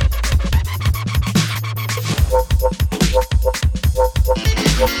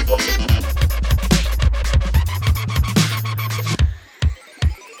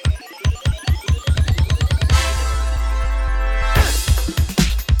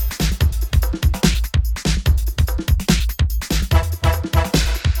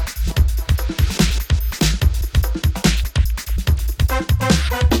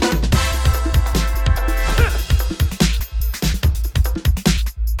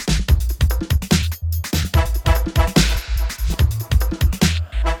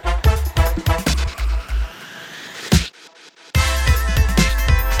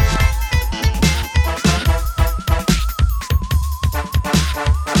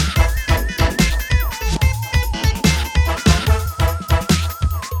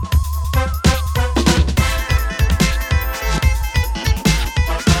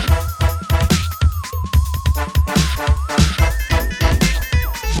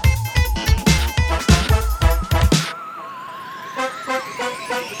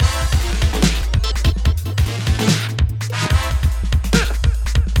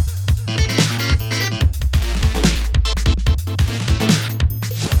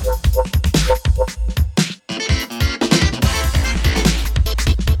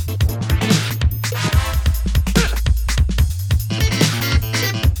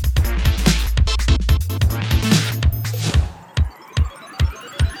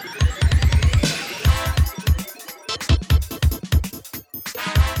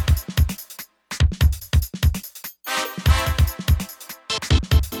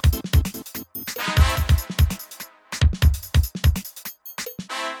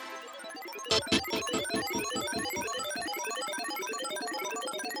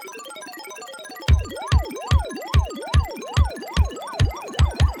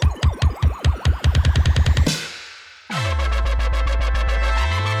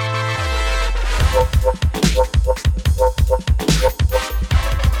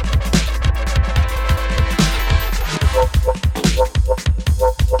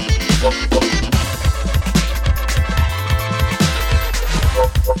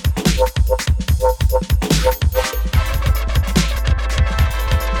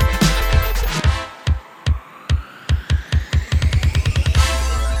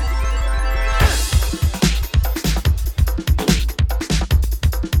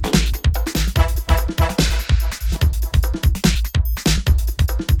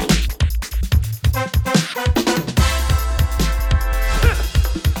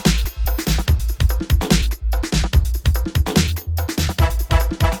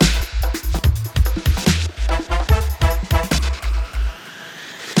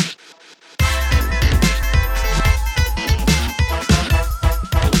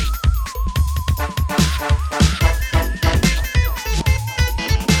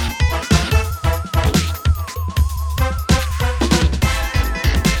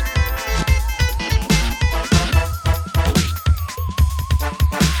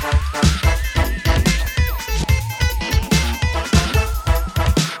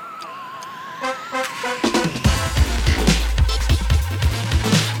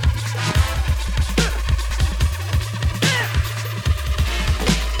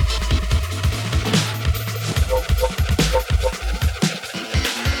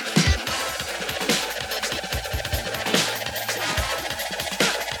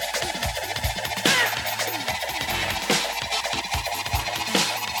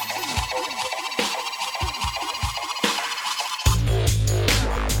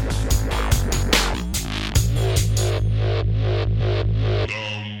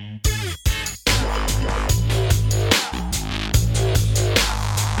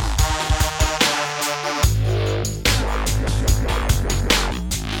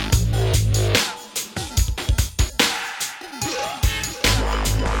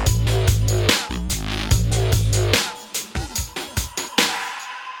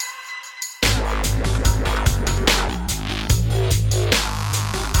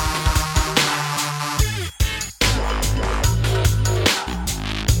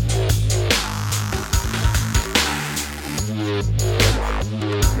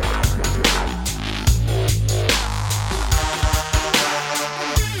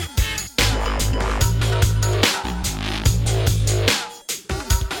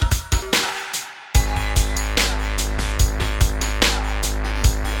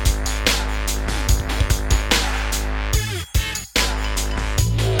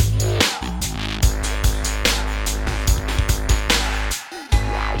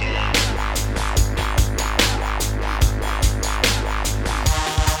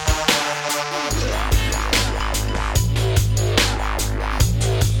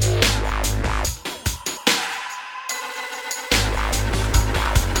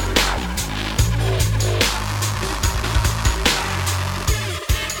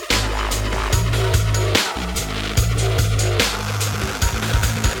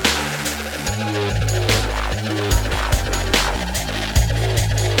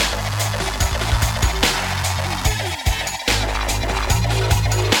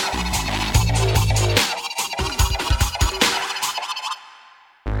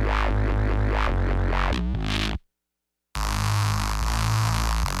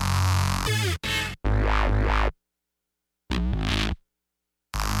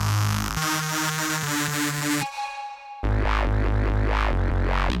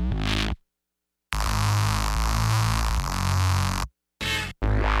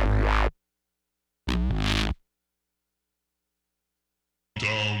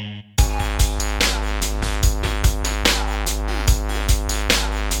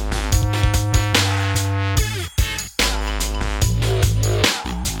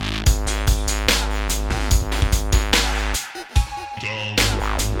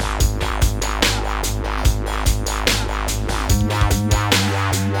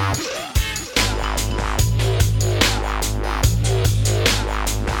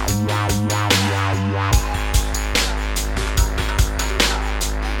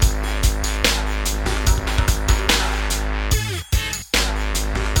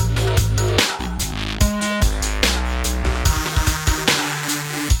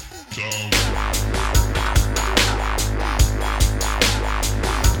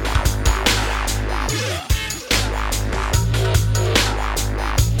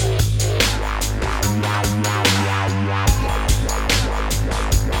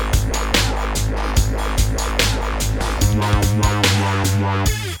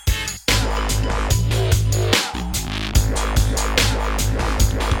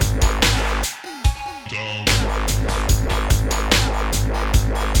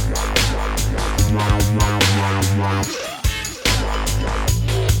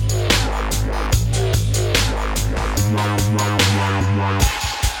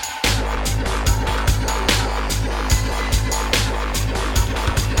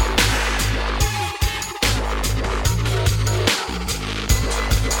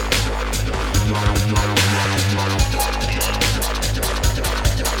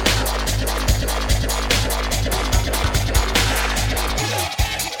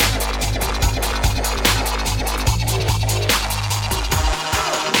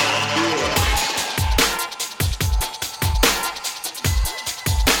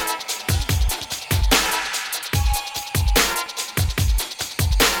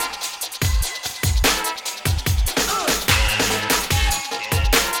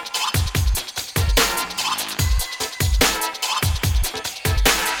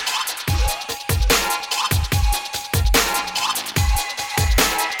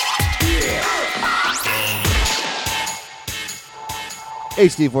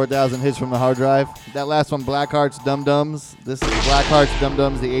 HD 4000 hits from the hard drive. That last one, Blackheart's Dum Dums. This is Blackheart's Dum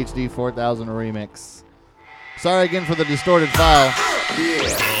Dums, the HD 4000 remix. Sorry again for the distorted file.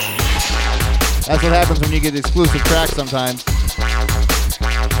 That's what happens when you get exclusive tracks sometimes.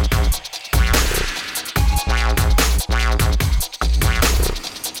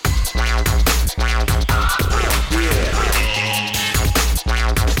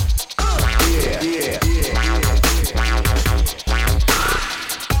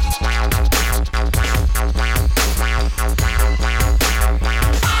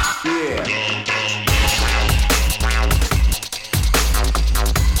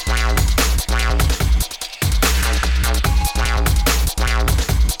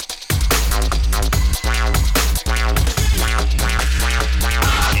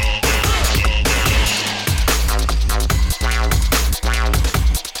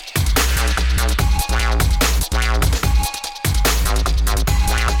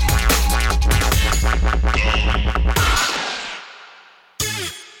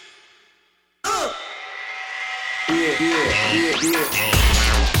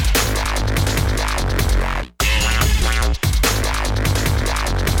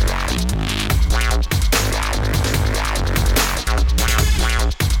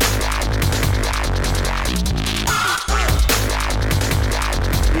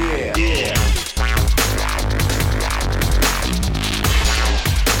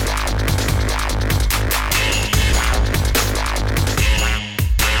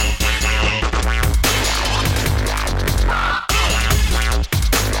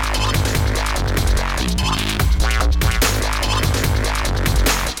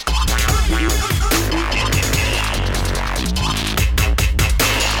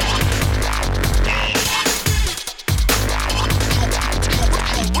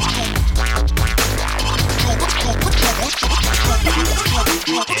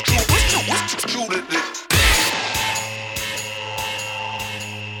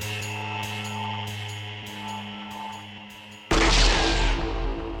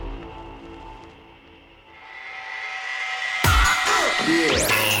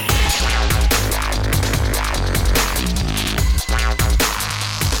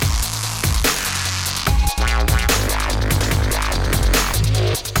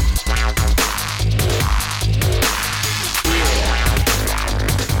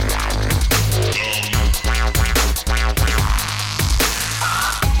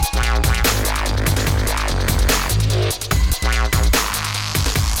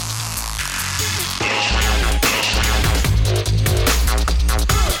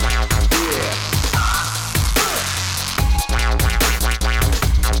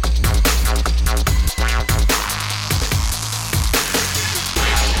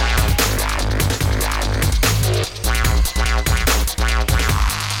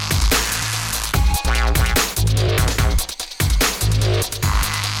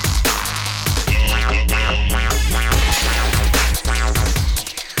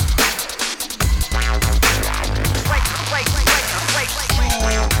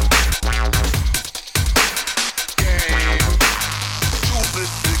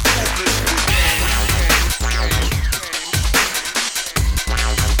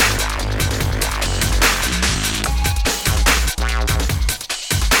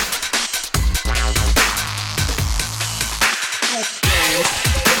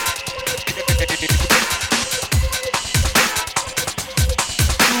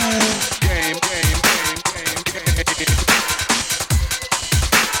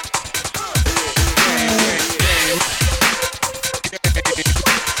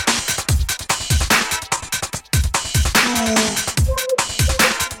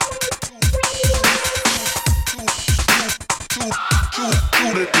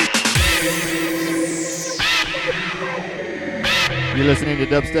 You're listening to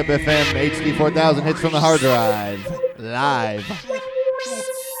Dubstep FM, HD 4000 hits from the hard drive, live.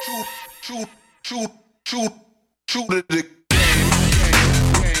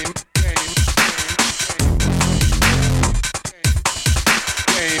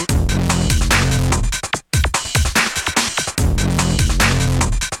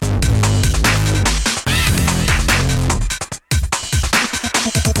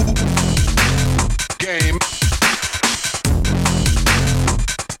 Game.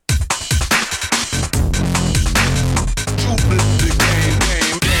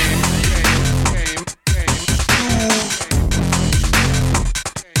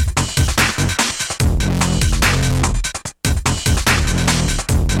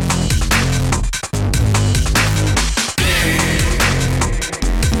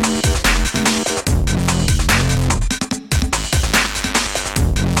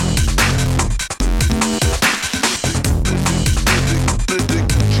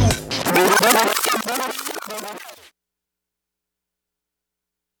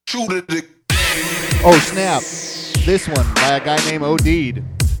 Oh, snap. This one by a guy named Odeed.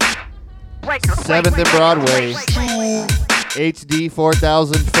 7th and Broadway. HD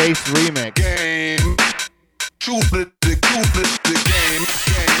 4000 Face Remix.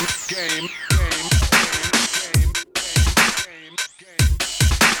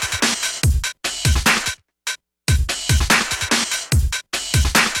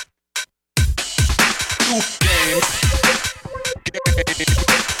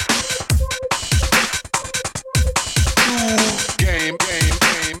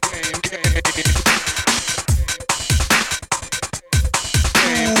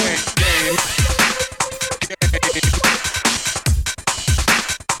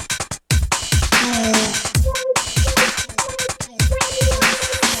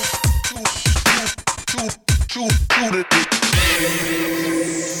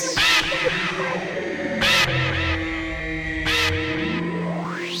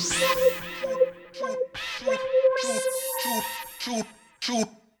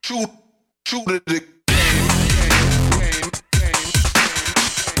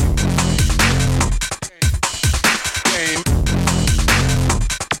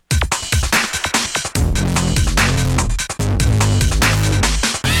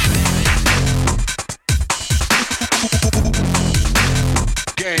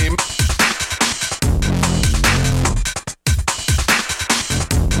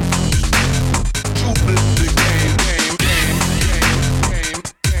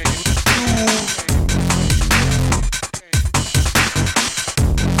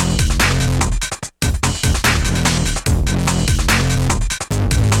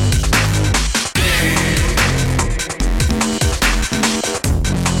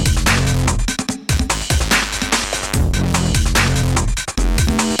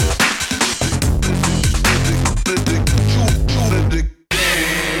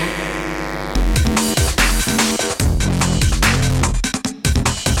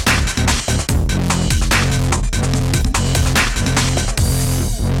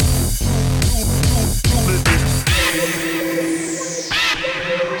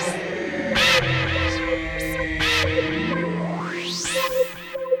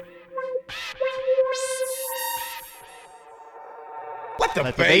 Let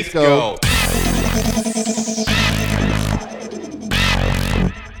the bass go.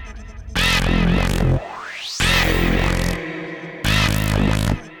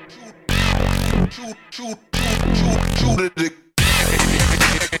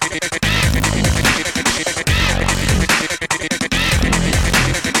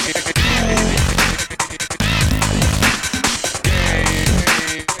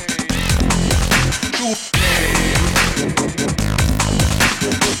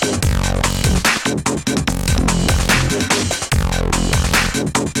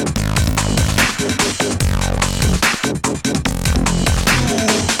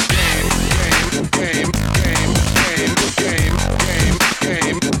 Game.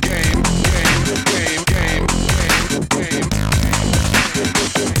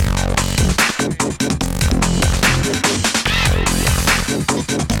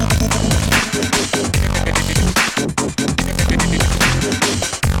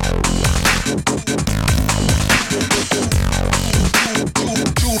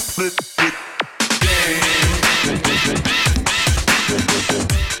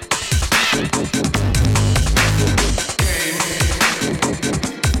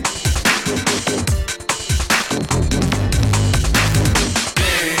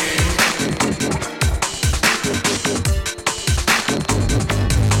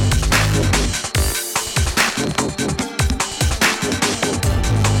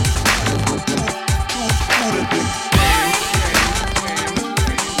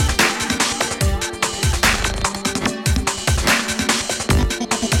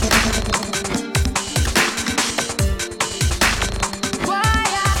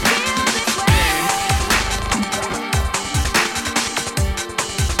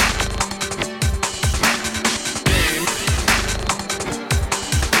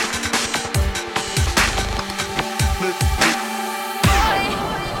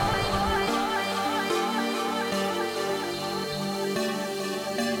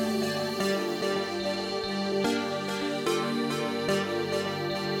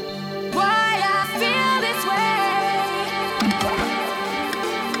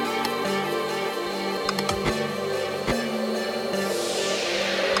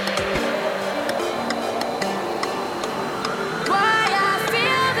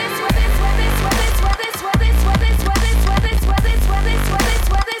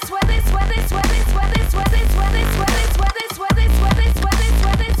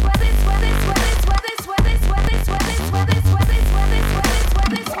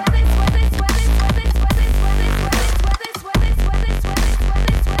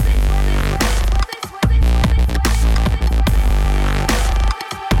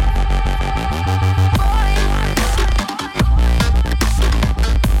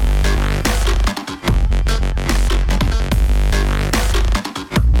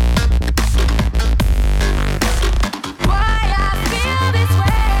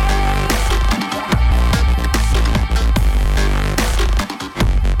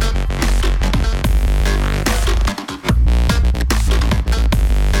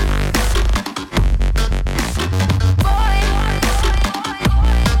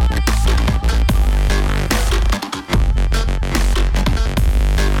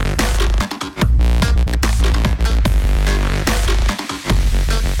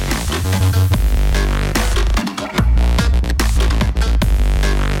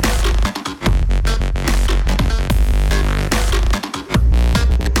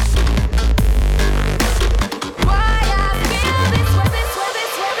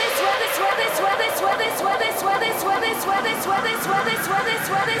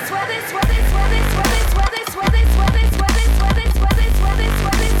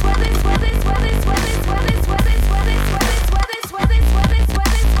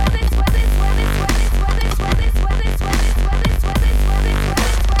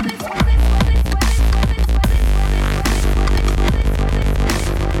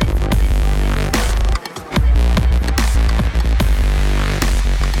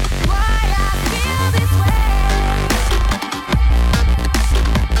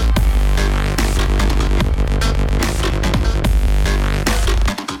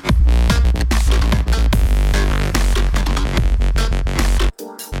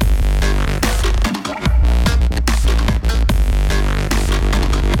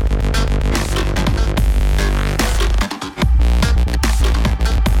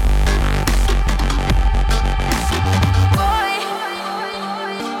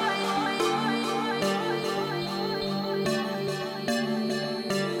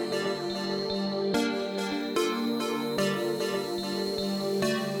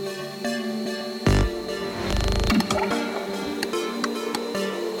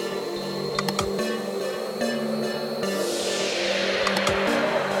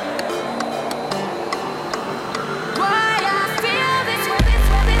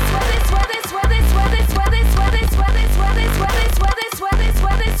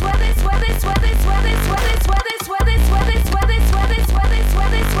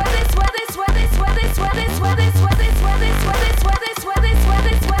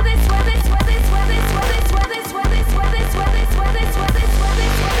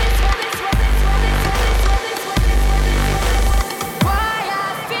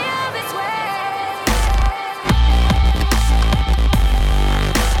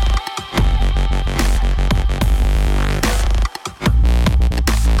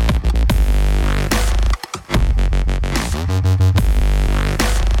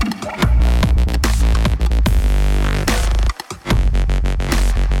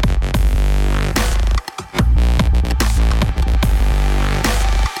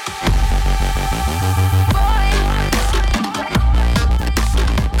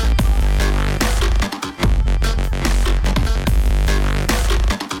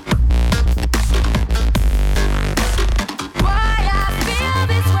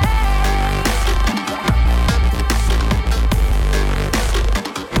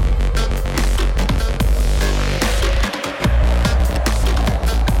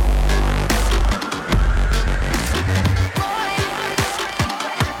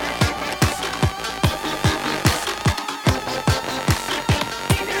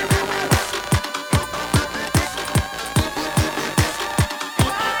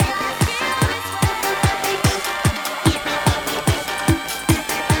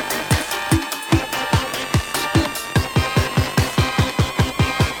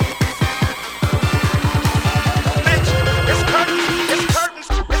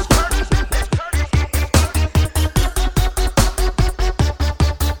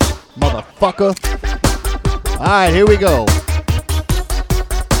 motherfucker. All right, here we go.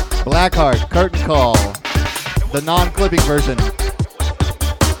 Blackheart, Curtain Call, the non-clipping version.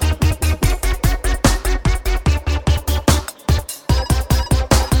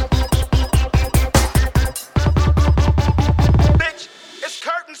 Bitch, it's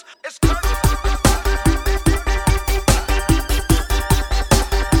curtains, it's curtains.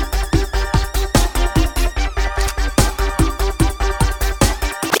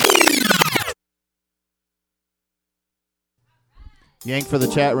 Yank for the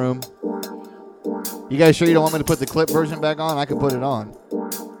chat room. You guys sure you don't want me to put the clip version back on? I can put it on.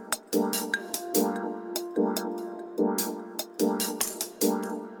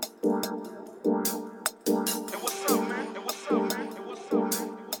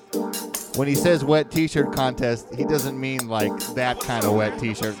 When he says wet t-shirt contest, he doesn't mean like that kind of wet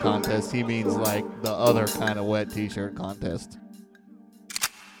t-shirt contest. He means like the other kind of wet t-shirt contest.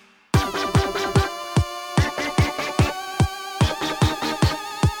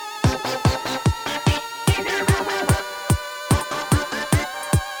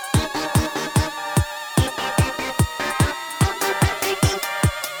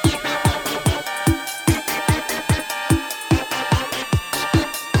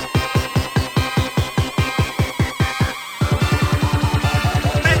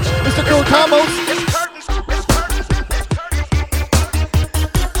 Mr. Cool Combos.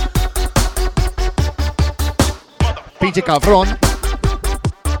 Pinche cabrón.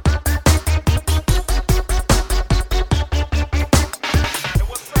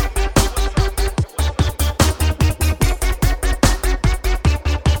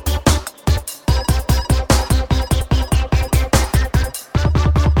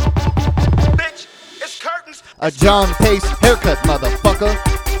 A John Pace haircut, motherfucker.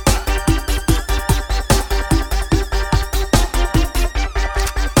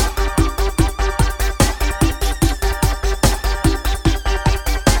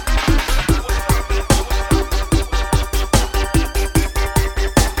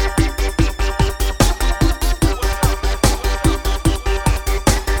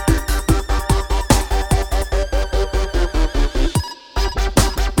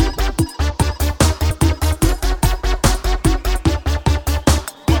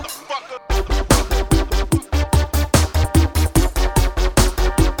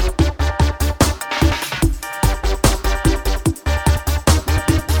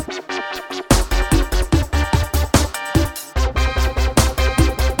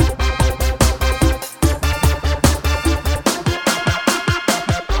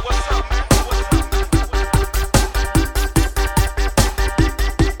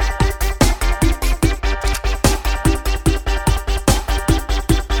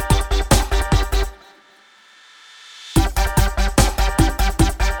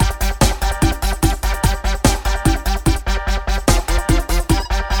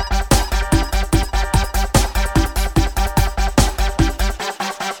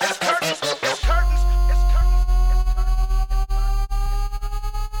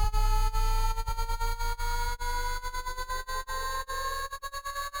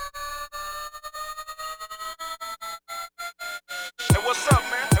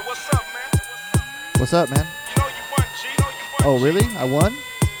 What's up, man? Oh, really? I won?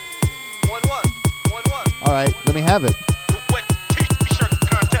 All right, let me have it.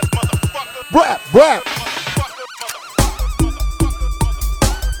 Rap, rap.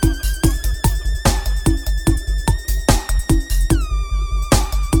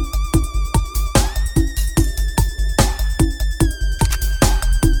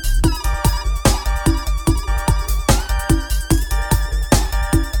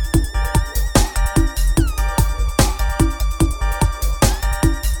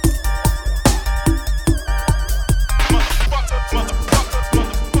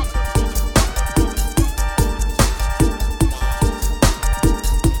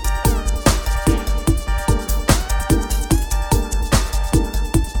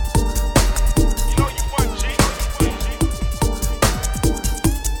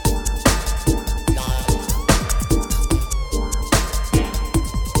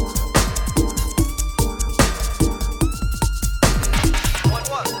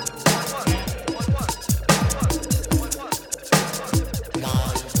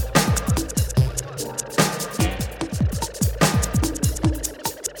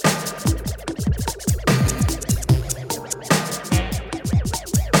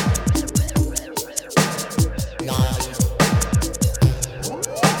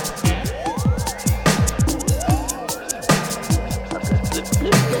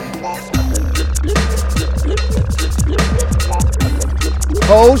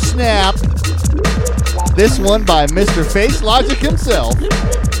 Oh, snap. This one by Mr. Face Logic himself.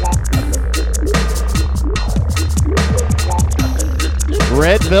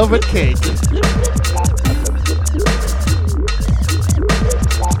 Red Velvet Cake.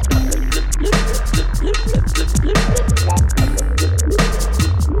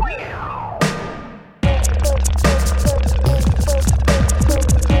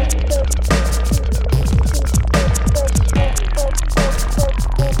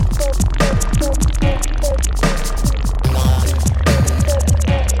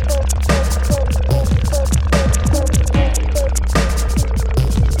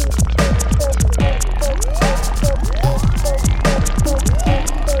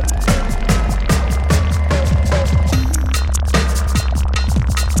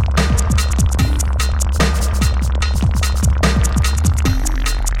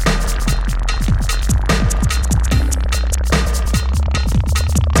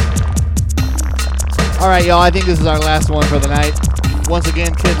 Alright, y'all, I think this is our last one for the night. Once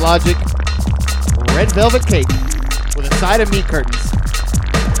again, Kid Logic, Red Velvet Cake with a side of meat curtains.